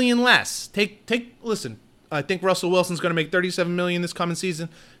 $10 million less. Listen. I think Russell Wilson's going to make $37 million this coming season.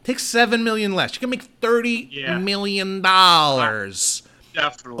 Take $7 million less. You can make $30 million.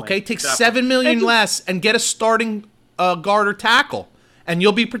 Definitely. Okay, take $7 million less and get a starting guard or tackle, and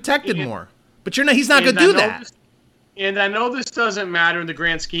you'll be protected more. But he's not going to do that. And I know this doesn't matter in the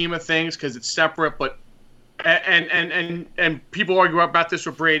grand scheme of things because it's separate, but and people argue about this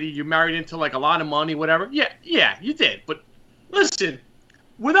with Brady. You married into like a lot of money, whatever. Yeah, you did. But listen.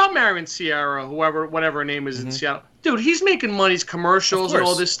 Without marrying Sierra, whatever her name is in Seattle, dude, he's making money's commercials and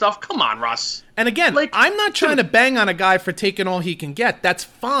all this stuff. Come on, Russ. And again, I'm not trying to bang on a guy for taking all he can get. That's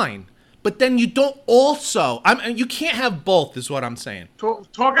fine. But then you don't also. You can't have both, is what I'm saying.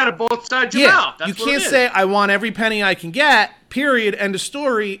 Talk out of both sides of your mouth. That's you can't say I want every penny I can get. Period. End of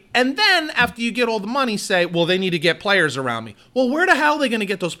story. And then after you get all the money, say, well, they need to get players around me. Well, where the hell are they going to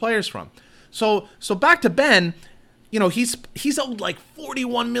get those players from? So back to Ben. He's owed like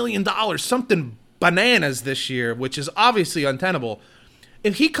 $41 million, something bananas this year, which is obviously untenable.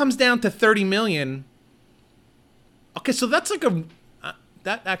 If he comes down to $30 million, okay, so that's like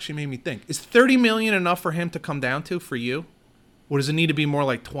that actually made me think. Is $30 million enough for him to come down to for you? Or does it need to be more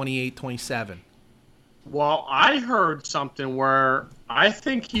like 28, 27? Well, I heard something where I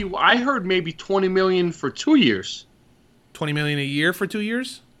heard maybe $20 million for 2 years. $20 million a year for 2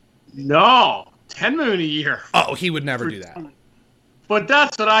 years? No. $10 million a year. Oh, he would never do that. But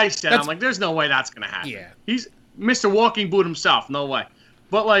that's what I said. I'm like, there's no way that's gonna happen. Yeah. He's Mr. Walking Boot himself. No way.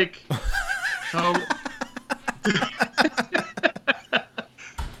 But like, so.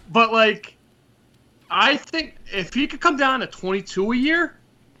 But like, I think if he could come down to 22 a year,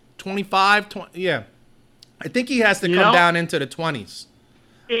 25, 20, yeah. I think he has to come down into the 20s.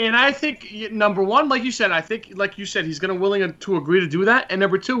 And I think, number one, like you said, he's going to willing to agree to do that. And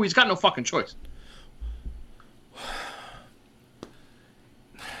number two, he's got no fucking choice.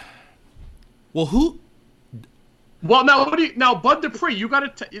 Well, who? Well, now Bud Dupree, you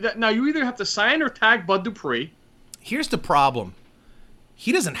got to now you either have to sign or tag Bud Dupree. Here's the problem: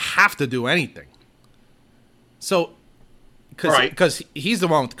 he doesn't have to do anything. So, because he's the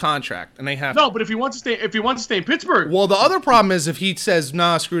one with the contract, and they have but if he wants to stay in Pittsburgh. Well, the other problem is if he says,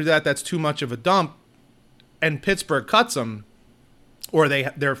 "Nah, screw that. That's too much of a dump," and Pittsburgh cuts him, or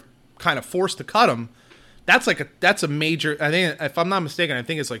they're kind of forced to cut him. That's a major. I think, if I'm not mistaken, I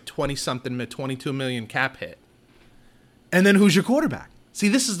think it's like 22 million cap hit. And then who's your quarterback? See,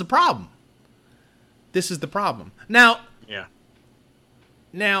 this is the problem. This is the problem. Now,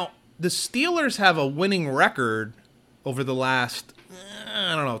 Yeah. The Steelers have a winning record over the last,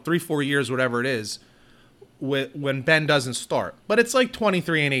 I don't know, 3-4 years, whatever it is, when Ben doesn't start. But it's like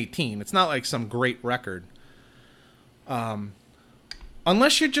 23-18. It's not like some great record.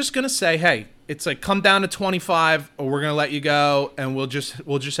 Unless you're just going to say, hey, it's like come down to 25 or we're going to let you go and we'll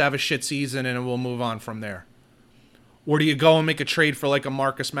just have a shit season and we'll move on from there. Or do you go and make a trade for like a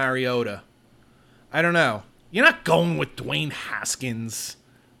Marcus Mariota? I don't know. You're not going with Dwayne Haskins.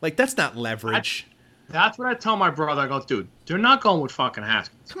 Like, that's not leverage. That's what I tell my brother. I go, dude, they're not going with fucking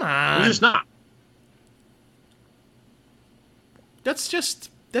Haskins. Come on. They're just not. They're just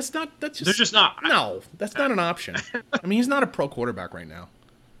not. No, that's not an option. I mean, he's not a pro quarterback right now.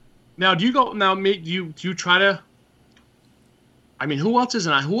 Now, do you try to? I mean, who else is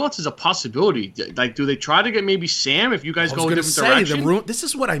a possibility? Like, do they try to get maybe Sam if you guys go a different direction? This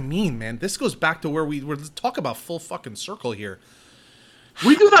is what I mean, man. This goes back to where we're talk about full fucking circle here.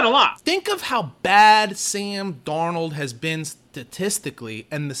 We do that a lot. Think of how bad Sam Darnold has been statistically,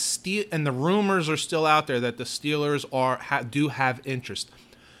 and the rumors are still out there that the Steelers do have interest.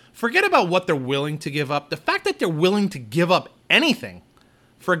 Forget about what they're willing to give up. The fact that they're willing to give up anything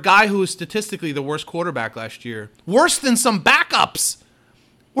for a guy who was statistically the worst quarterback last year, worse than some backups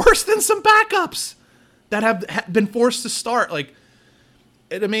that have been forced to start. Like,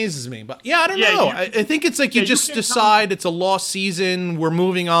 it amazes me. But yeah, I don't know. I think it's like you just decide it's a lost season, we're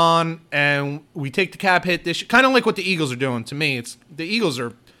moving on, and we take the cap hit this year. Kind of like what the Eagles are doing. To me, it's the Eagles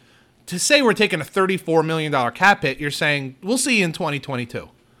are, to say we're taking a $34 million cap hit, you're saying we'll see you in 2022.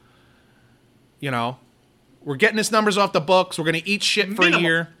 You know, we're getting this numbers off the books. We're going to eat shit for a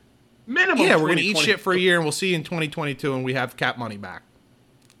year. Minimum. Yeah, we're going to eat shit for a year, and we'll see you in 2022, and we have cap money back.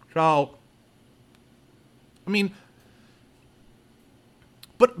 So, I mean,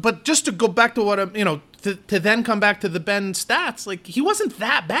 but just to go back to what I'm, to then come back to the Ben stats, like, he wasn't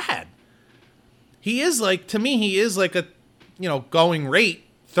that bad. He is like, to me, he is like a, going rate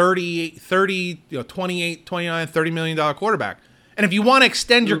 30, 28, 29, $30 million quarterback. And if you want to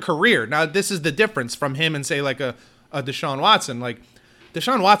extend your career, now this is the difference from him and say like a Deshaun Watson. Like,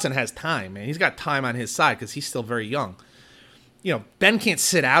 Deshaun Watson has time, man. He's got time on his side because he's still very young. Ben can't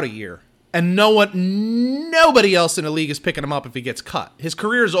sit out a year, and nobody else in the league is picking him up if he gets cut. His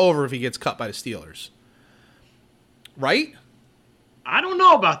career is over if he gets cut by the Steelers, right? I don't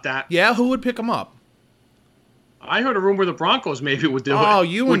know about that. Yeah, who would pick him up? I heard a rumor the Broncos maybe would do it. Oh,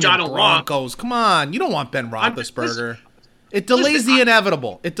 you and which your I don't Broncos. Want. Come on, you don't want Ben Roethlisberger. It delays the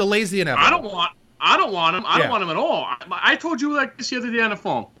inevitable. I don't want him. I don't want him at all. I told you like this the other day on the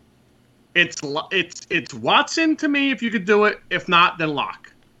phone. It's Watson to me if you could do it. If not, then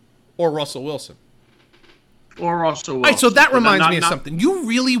Locke. Or Russell Wilson. All right, so that reminds me of something. You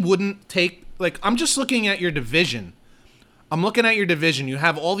really wouldn't take, like, I'm just looking at your division. You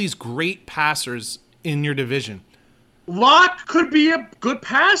have all these great passers in your division. Locke could be a good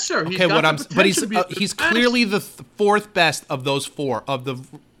passer. Okay, he's clearly the fourth best of those four of the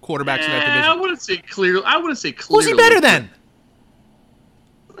quarterbacks in that division. I wouldn't say clearly. Who's he better than?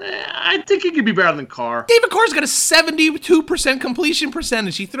 I think he could be better than Carr. David Carr's got a 72% completion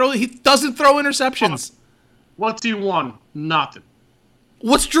percentage. He doesn't throw interceptions. What's he won? Nothing.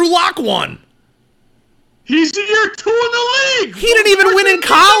 What's Drew Lock won? He's year 2 in the league. He didn't even win in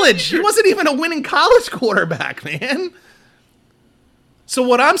college. He wasn't even a winning college quarterback, man. So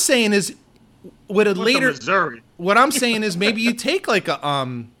what I'm saying is, what I'm saying is maybe you take like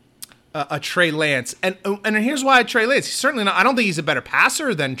a Trey Lance, and here's why Trey Lance. He's certainly not. I don't think he's a better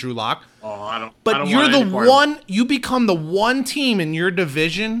passer than Drew Lock. Oh, I don't. But I don't you're want the one. You become the one team in your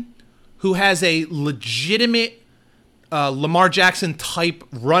division who has a legitimate Lamar Jackson type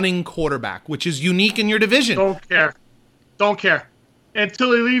running quarterback, which is unique in your division. Don't care.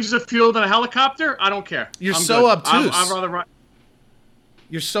 Until he leaves the field in a helicopter, I don't care. You're so obtuse. I'd rather run.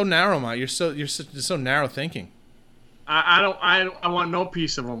 You're so narrow, Mike. You're so narrow thinking. I want no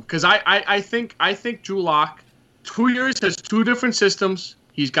piece of him because I think Drew Lock, 2 years, has two different systems.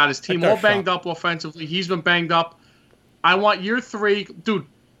 He's got his team all banged up offensively. He's been banged up. I want year 3, dude.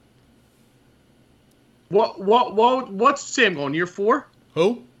 What's Sam going, year 4?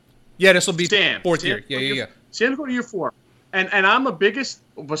 Who? Yeah, this will be Sam. Fourth year. Yeah. Sam's going to year 4, and I'm the biggest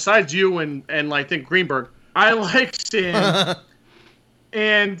besides you and I think Greenberg. I like Sam,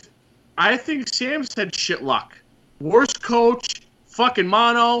 and I think Sam's had shit luck. Worst coach, fucking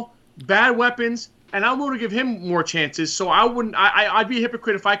mono, bad weapons, and I'm going to give him more chances. So I'd be a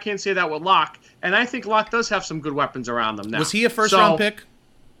hypocrite if I can't say that with Locke. And I think Locke does have some good weapons around him now. Was he a first-round pick?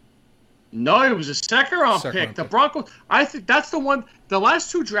 No, it was a second-round pick. Second-round The pick. Broncos, I think that's the one. The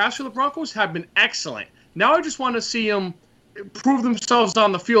last 2 drafts for the Broncos have been excellent. Now I just want to see them prove themselves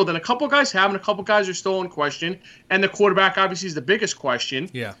on the field. And a couple guys have, and a couple guys are still in question. And the quarterback, obviously, is the biggest question.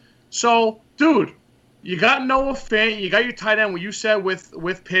 Yeah. So, dude, you got Noah Fant. You got your tight end, what you said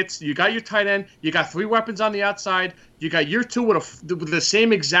with Pitts. You got your tight end. You got 3 weapons on the outside. You got year 2 with the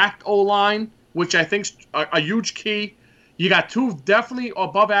same exact O-line, which I think's a huge key. You got 2 definitely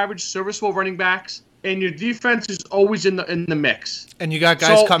above average serviceable running backs, and your defense is always in the mix. And you got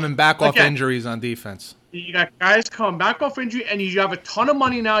guys coming back off again, injuries on defense. You got guys coming back off injury, and you have a ton of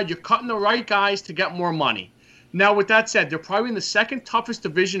money now. You're cutting the right guys to get more money. Now, with that said, they're probably in the second toughest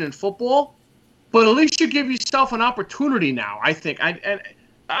division in football, but at least you give yourself an opportunity now. I think. I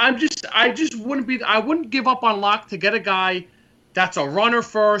wouldn't give up on Locke to get a guy that's a runner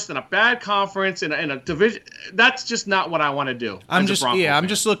first in a bad conference in a division. That's just not what I want to do. I'm just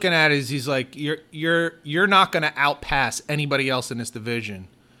looking at it as he's like, you're not going to outpass anybody else in this division,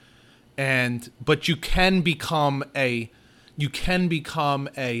 but you can become a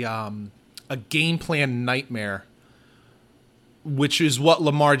game plan nightmare, which is what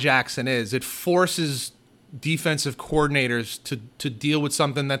Lamar Jackson is. It forces defensive coordinators to deal with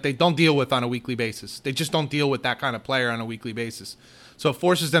something that they don't deal with on a weekly basis. They just don't deal with that kind of player on a weekly basis. So it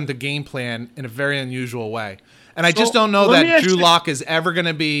forces them to game plan in a very unusual way. And I just don't know that Drew Lock is ever going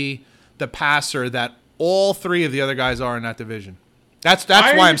to be the passer that all 3 of the other guys are in that division. That's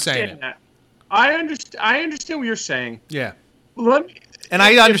why I'm saying it. I understand what you're saying. Yeah. And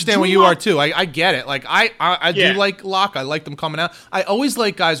I understand what you are too. I get it. Like I do like Locke. I like them coming out. I always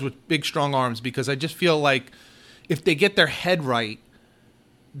like guys with big, strong arms because I just feel like if they get their head right,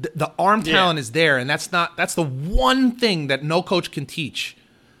 the arm talent is there, and that's the one thing that no coach can teach.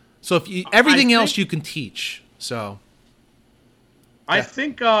 So if everything else you can teach. So I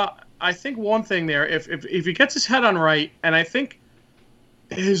think one thing there, if he gets his head on right, and I think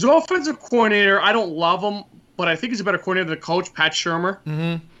his offensive coordinator, I don't love him, but I think he's a better coordinator than the coach, Pat Shurmur.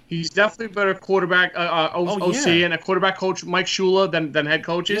 Mm-hmm. He's definitely a better quarterback, OC, and a quarterback coach, Mike Shula, than head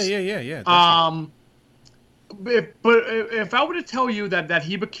coaches. Yeah. But if I were to tell you that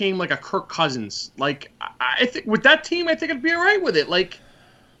he became like a Kirk Cousins, like I think with that team, I think I'd be all right with it. Like,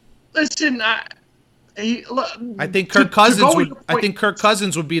 listen, I think Kirk Cousins would. I think Kirk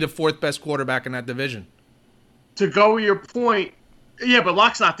Cousins would be the 4th best quarterback in that division. To go with your point. Yeah, but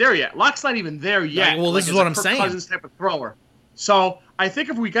Locke's not there yet. Locke's not even there yet. Well, this is what I'm saying. Cousins type of thrower. So I think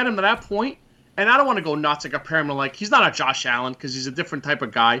if we get him to that point, and I don't want to go nuts and compare him to he's not a Josh Allen because he's a different type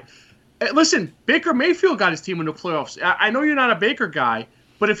of guy. Listen, Baker Mayfield got his team into the playoffs. I know you're not a Baker guy,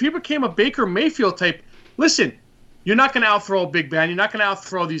 but if he became a Baker Mayfield type, listen, you're not going to outthrow Big Ben. You're not going to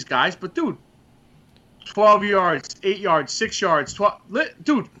outthrow these guys. But, dude, 12 yards, 8 yards, 6 yards, 12.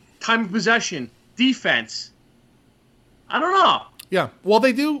 Dude, time of possession, defense. I don't know. Yeah, well,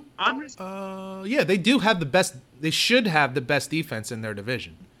 they do. They do have the best. They should have the best defense in their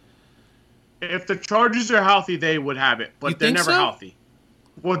division. If the Chargers are healthy, they would have it, but they're never healthy.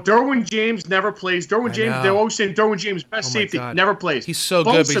 Well, Derwin James never plays. Derwin James, they're always saying Derwin James best safety, never plays. He's so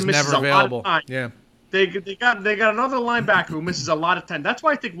good, but he's never available. Yeah. They got another linebacker who misses a lot of time. That's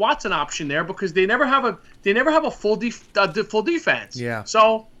why I think Watt's an option there because they never have a full defense. Yeah.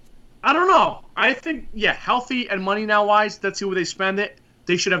 So I don't know. I think healthy and money now wise. Let's see where they spend it.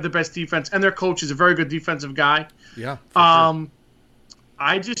 They should have the best defense, and their coach is a very good defensive guy. Yeah. Sure.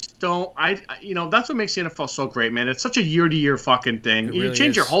 I just don't. That's what makes the NFL so great, man. It's such a year-to-year fucking thing. You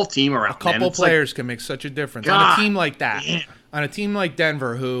change your whole team around. A couple players can make such a difference on a team like that. Man. On a team like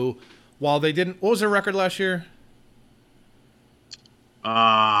Denver, who, while they didn't, what was their record last year?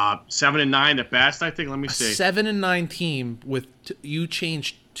 7-9 at best, I think. Let me see. 7-9 team with you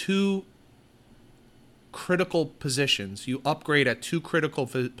changed 2 critical positions. You upgrade at 2 critical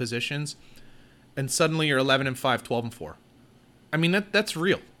positions, and suddenly you're 11-5, 12-4. I mean that's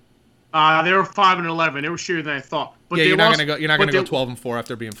real. They were 5-11. They were shittier than I thought. But you're not gonna go 12-4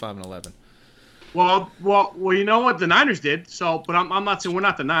 after being 5-11. Well, you know what the Niners did. So, but I'm not saying we're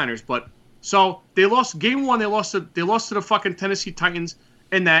not the Niners, but so they lost game 1. They lost to the fucking Tennessee Titans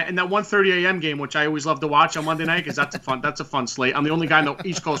in that 1:30 a.m. game, which I always love to watch on Monday night because that's a fun slate. I'm the only guy on the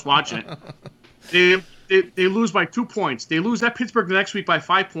East Coast watching it. They lose by 2 points. They lose at Pittsburgh the next week by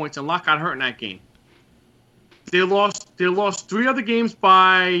 5 points, and Locke got hurt in that game. They lost 3 other games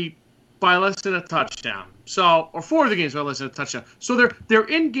by less than a touchdown. So, or 4 of the games by less than a touchdown. So they're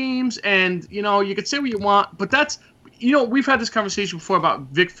in games, and you could say what you want, but that's we've had this conversation before about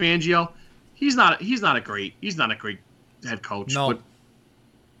Vic Fangio. He's not a great head coach. No. But,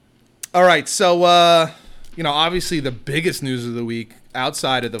 all right, so obviously the biggest news of the week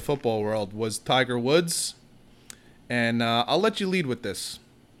outside of the football world was Tiger Woods. And I'll let you lead with this.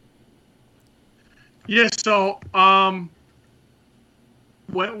 Yeah, so when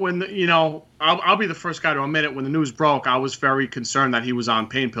I'll be the first guy to admit it. When the news broke, I was very concerned that he was on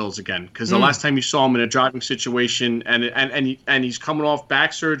pain pills again, because the last time you saw him in a driving situation, and he's coming off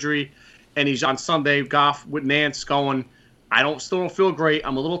back surgery, and he's on Sunday golf with Nance going, I still don't feel great.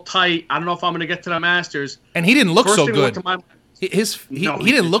 I'm a little tight. I don't know if I'm going to get to the Masters. And he didn't look so good. He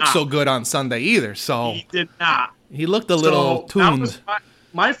didn't look so good on Sunday either. So he did not. He looked a little tuned.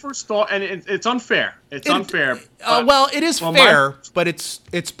 My first thought, and it's unfair. It's unfair. Well, it is fair, but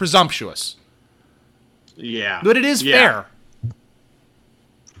it's presumptuous. Yeah. But it is fair.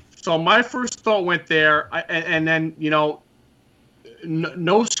 So my first thought went there, and then,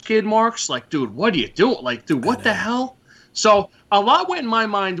 no skid marks. Like, dude, what do you do? Like, dude, what the hell? So a lot went in my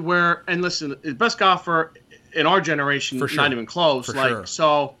mind where, and listen, the best golfer in our generation, For sure. not even close. For like, sure.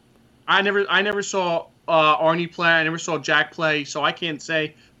 So I never saw Arnie play. I never saw Jack play, so I can't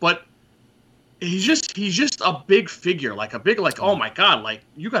say. But he's just a big figure, like oh my god, like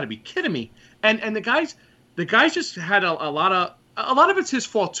you got to be kidding me. And the guys just had a lot of it's his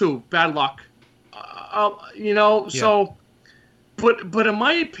fault too, bad luck, So, but in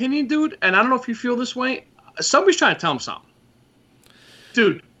my opinion, dude, and I don't know if you feel this way, somebody's trying to tell him something,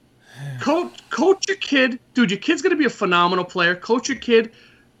 dude. Coach your kid, dude. Your kid's gonna be a phenomenal player. Coach your kid,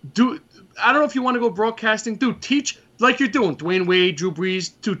 dude. I don't know if you want to go broadcasting, dude. Teach like you're doing, Dwayne Wade, Drew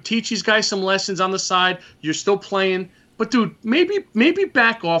Brees. Dude, teach these guys some lessons on the side. You're still playing, but dude, maybe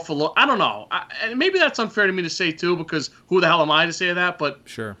back off a little. I don't know, and maybe that's unfair to me to say too, because who the hell am I to say that? But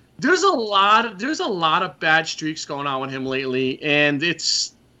sure, there's a lot of bad streaks going on with him lately, and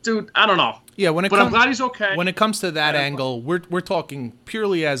it's, dude, I don't know. Yeah, I'm glad he's okay. When it comes to that angle, we're talking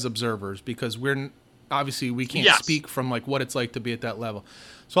purely as observers, because we can't speak from like what it's like to be at that level.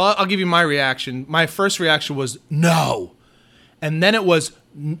 So I'll give you my reaction. My first reaction was no, and then it was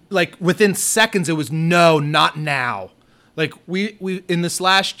like within seconds it was no, not now. Like we in this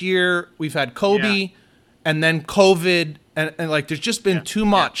last year we've had Kobe, and then COVID, and like there's just been too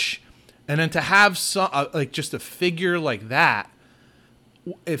much, and then to have some like just a figure like that.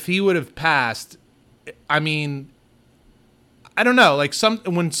 If he would have passed, I mean, I don't know. Like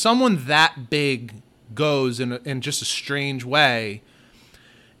when someone that big goes in just a strange way,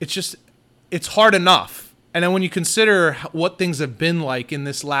 it's hard enough. And then when you consider what things have been like in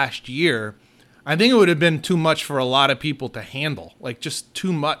this last year, I think it would have been too much for a lot of people to handle. Like just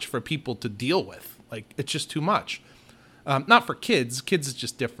too much for people to deal with. Like it's just too much. Not for kids. Kids is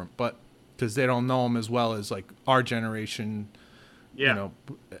just different, but because they don't know them as well as like our generation.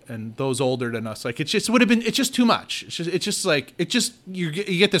 And those older than us, like it's just too much. It's just you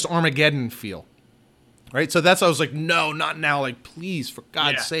get this Armageddon feel, right? So that's why I was like, no, not now. Like, please, for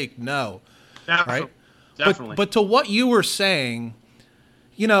God's sake, no. Definitely. Right? Definitely. But to what you were saying,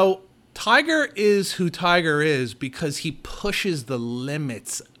 Tiger is who Tiger is because he pushes the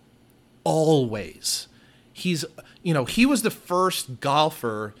limits always. He was the first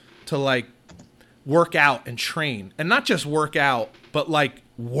golfer to like work out and train, and not just work out, but like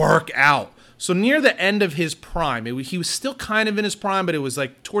work out. So near the end of his prime, he was still kind of in his prime, but it was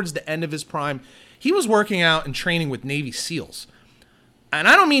like towards the end of his prime, he was working out and training with Navy SEALs. And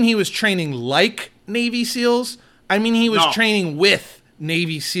I don't mean he was training like Navy SEALs. I mean he was training with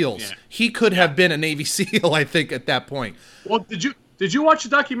Navy SEALs. Yeah. He could have been a Navy SEAL, I think, at that point. Well, did you watch the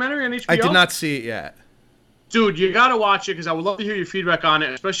documentary on HBO? I did not see it yet. Dude, you got to watch it because I would love to hear your feedback on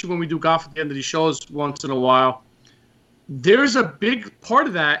it, especially when we do golf at the end of these shows once in a while. There's a big part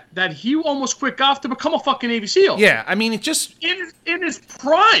of that he almost quit golf to become a fucking Navy SEAL. Yeah, I mean, it just... In his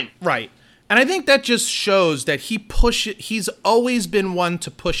prime. Right. And I think that just shows that he's always been one to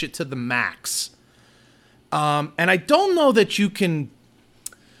push it to the max. And I don't know that you can...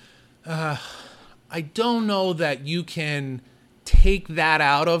 I don't know that you can take that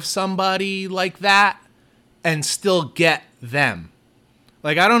out of somebody like that and still get them.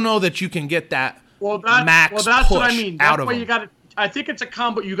 Like, I don't know that you can get that max that's push what I mean. out That's of why them. you got to. I think it's a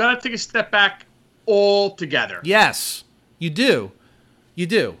combo. You got to take a step back altogether. Yes, you do. You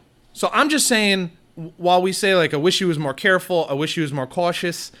do. So I'm just saying, while we say, like, I wish he was more careful, I wish he was more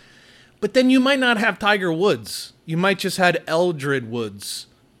cautious, but then you might not have Tiger Woods. You might just had Eldred Woods.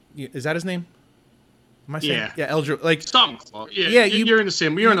 Is that his name? Am I saying? Yeah, Eldred. Like, something. Yeah, you're in the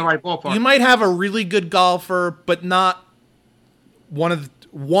same. You're in the right ballpark. You might have a really good golfer, but not one of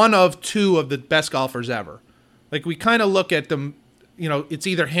two of the best golfers ever. Like, we kind of look at them, it's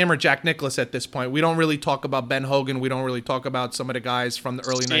either him or Jack Nicklaus at this point. We don't really talk about Ben Hogan. We don't really talk about some of the guys from the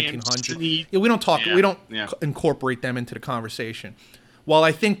early 1900s. Yeah, we don't talk. Yeah. We don't incorporate them into the conversation. While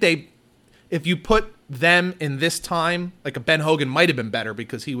I think if you put them in this time, like a Ben Hogan might have been better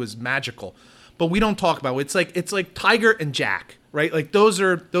because he was magical, but we don't talk about it. It's like Tiger and Jack, right? Like those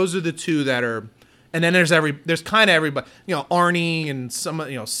are the two that are. And then there's kind of everybody, Arnie and some,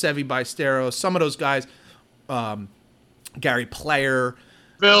 Seve Ballesteros, some of those guys, Gary Player,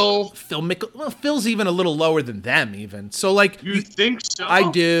 Phil Mickelson. Well, Phil's even a little lower than them, even. So, like, you think so?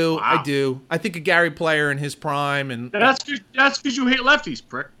 I do. Wow. I do. I think a Gary Player in his prime, and that's because you hate lefties,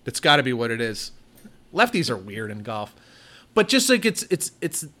 prick. That's got to be what it is. Lefties are weird in golf, but just like it's.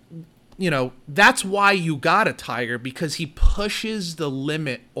 That's why you got a Tiger, because he pushes the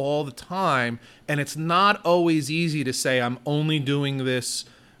limit all the time, and it's not always easy to say, I'm only doing this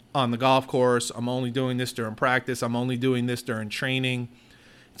on the golf course, I'm only doing this during practice, I'm only doing this during training.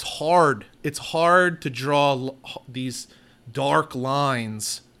 It's hard. It's hard to draw these dark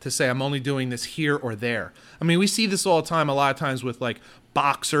lines to say, I'm only doing this here or there. I mean, we see this all the time, a lot of times with, like,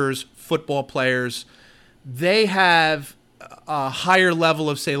 boxers, football players. They have a higher level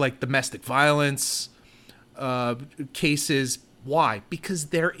of, say, like domestic violence cases. Why? Because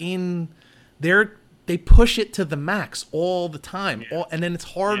they push it to the max all the time, and then it's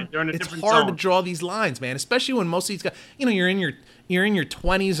hard. It's hard to draw these lines, man. Especially when most of these guys, you're in your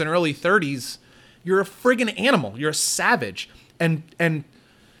 20s and early 30s. You're a friggin' animal. You're a savage, and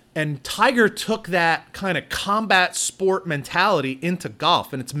Tiger took that kind of combat sport mentality into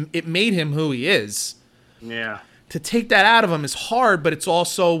golf, and it made him who he is. Yeah. To take that out of him is hard, but it's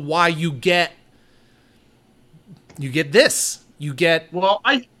also why you get this. You get. Well,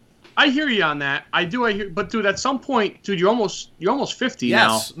 I hear you on that. I hear, but dude, at some point, dude, you're almost 50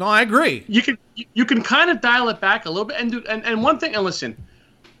 now. Yes. No, I agree. You can kind of dial it back a little bit, and dude, and one thing, and listen,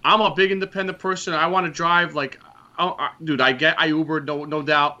 I'm a big independent person. I want to drive dude. I Uber, no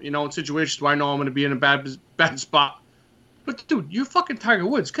doubt. In situations where I know I'm going to be in a bad spot. But, dude, you're fucking Tiger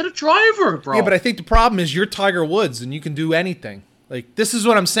Woods. Get a driver, bro. Yeah, but I think the problem is you're Tiger Woods and you can do anything. Like, this is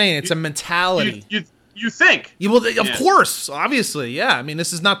what I'm saying. It's a mentality. You think? Of course, obviously, yeah. I mean,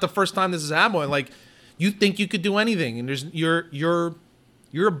 this is not the first time this has happened. Like, you think you could do anything, and you're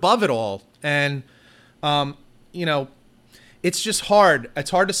above it all. And, it's just hard. It's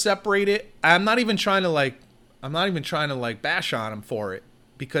hard to separate it. I'm not even trying to bash on him for it.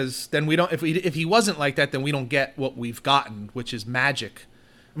 Because then we don't. If he wasn't like that, then we don't get what we've gotten, which is magic.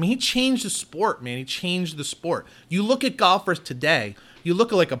 I mean, he changed the sport, man. He changed the sport. You look at golfers today. You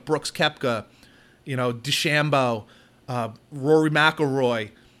look at like a Brooks Koepka, DeChambeau, Rory McIlroy,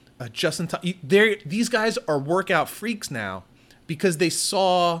 Justin. These guys are workout freaks now because they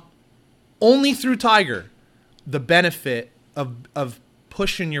saw only through Tiger the benefit of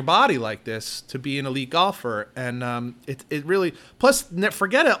pushing your body like this to be an elite golfer, and it really. Plus,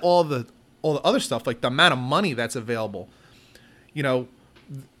 forget all the other stuff, like the amount of money that's available,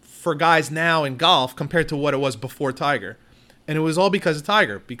 for guys now in golf compared to what it was before Tiger, and it was all because of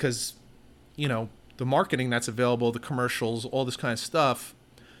Tiger, because the marketing that's available, the commercials, all this kind of stuff.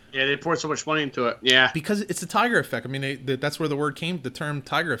 Yeah, they poured so much money into it. Yeah, because it's the Tiger effect. I mean, that's where the term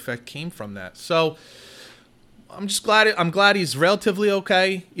Tiger effect came from. That so. I'm glad he's relatively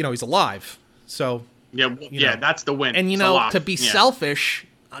okay. He's alive. So that's the win. And to be selfish,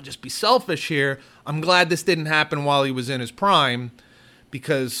 I'll just be selfish here. I'm glad this didn't happen while he was in his prime,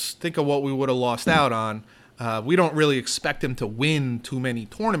 because think of what we would have lost out on. We don't really expect him to win too many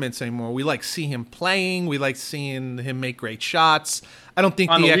tournaments anymore. We like see him playing. We like seeing him make great shots. I don't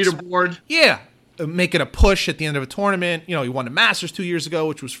think on the leaderboard. Yeah, making a push at the end of a tournament. He won the Masters 2 years ago,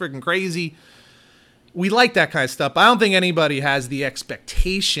 which was freaking crazy. We like that kind of stuff. I don't think anybody has the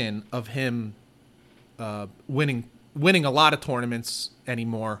expectation of him winning a lot of tournaments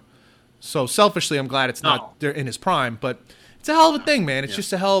anymore. So selfishly, I'm glad it's not there in his prime. But it's a hell of a thing, man. It's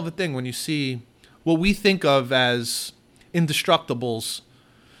just a hell of a thing when you see what we think of as indestructibles.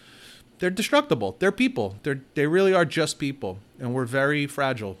 They're destructible. They're people. They really are just people, and we're very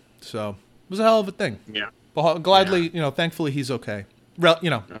fragile. So it was a hell of a thing. Yeah. But gladly, thankfully, he's okay.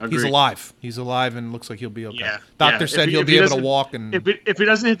 He's alive. He's alive and looks like he'll be okay. Yeah. Doctor said he'll be able to walk. And if he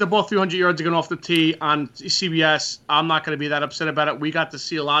doesn't hit the ball 300 yards again off the tee on CBS, I'm not going to be that upset about it. We got to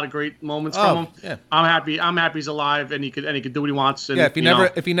see a lot of great moments from him. Yeah. I'm happy. I'm happy he's alive and he could do what he wants. And,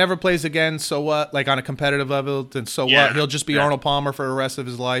 if he never plays again, so what? Like on a competitive level, then so what? He'll just be Arnold Palmer for the rest of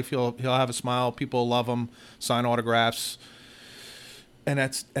his life. He'll have a smile. People love him. Sign autographs. And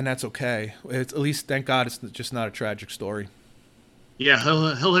that's okay. It's, at least, thank God, it's just not a tragic story. Yeah,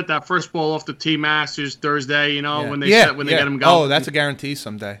 he'll hit that first ball off the T Masters Thursday. You know, when they get him going. Oh, that's a guarantee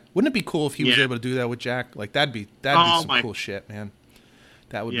someday. Wouldn't it be cool if he was able to do that with Jack? Like that'd be some cool shit, man.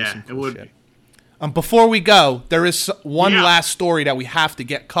 That would be some cool shit. Before we go, there is one last story that we have to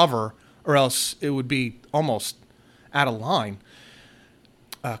cover, or else it would be almost out of line.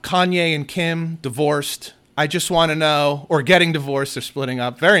 Kanye and Kim divorced. I just want to know, or getting divorced or splitting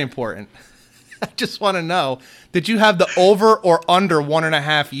up. Very important. I just want to know, did you have the over or under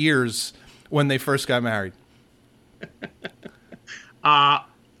 1.5 years when they first got married?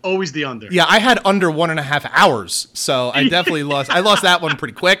 Always the under. Yeah, I had under 1.5 hours, so I definitely lost. I lost that one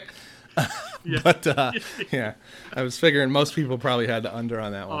pretty quick. But yeah, I was figuring most people probably had the under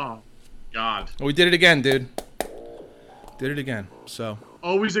on that one. Oh, God. Well, we did it again, dude. Did it again. So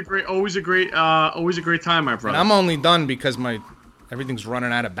always a great time, my brother. And I'm only done because everything's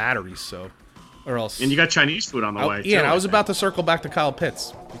running out of batteries, so. Or else. And you got Chinese food on the way. Yeah, and I was about to circle back to Kyle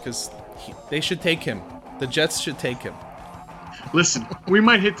Pitts because they should take him. The Jets should take him. Listen, we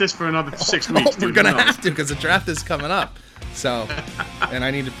might hit this for another 6 weeks. We're going to have to because the draft is coming up. So, and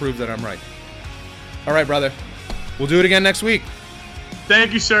I need to prove that I'm right. All right, brother. We'll do it again next week.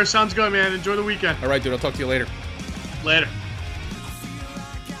 Thank you, sir. Sounds good, man. Enjoy the weekend. All right, dude. I'll talk to you later. Later.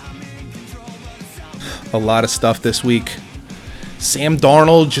 A lot of stuff this week. Sam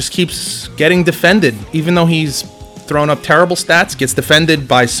Darnold just keeps getting defended, even though he's thrown up terrible stats, gets defended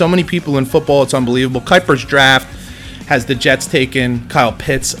by so many people in football. It's unbelievable. Kuiper's draft has the Jets taken Kyle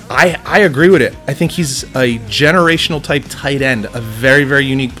Pitts. I agree with it. I think he's a generational type tight end, a very, very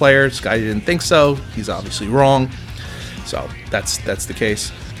unique player. This guy didn't think so. He's obviously wrong. So that's the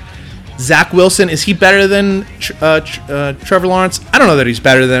case. Zach Wilson, is he better than Trevor Lawrence? I don't know that he's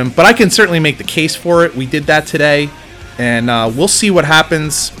better than him, but I can certainly make the case for it. We did that today. And we'll see what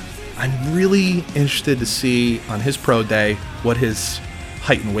happens. I'm really interested to see on his pro day what his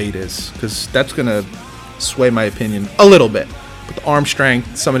height and weight is, because that's going to sway my opinion a little bit. But the arm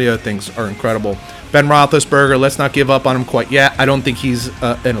strength, some of the other things are incredible. Ben Roethlisberger, let's not give up on him quite yet. I don't think he's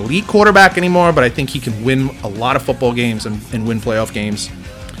an elite quarterback anymore, but I think he can win a lot of football games and win playoff games.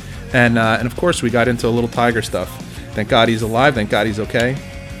 And of course, we got into a little Tiger stuff. Thank God he's alive. Thank God he's okay.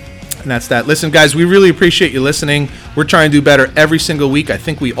 And that's that. Listen, guys, we really appreciate you listening. We're trying to do better every single week. I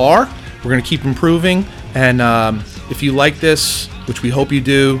think we are. We're going to keep improving. And if you like this, which we hope you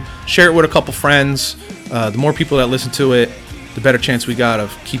do, share it with a couple friends. The more people that listen to it, the better chance we got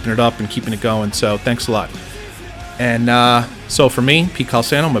of keeping it up and keeping it going. So thanks a lot. And so for me, Pete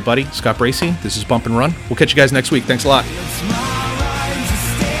Calsano, my buddy, Scott Bracey, this is Bump and Run. We'll catch you guys next week. Thanks a lot.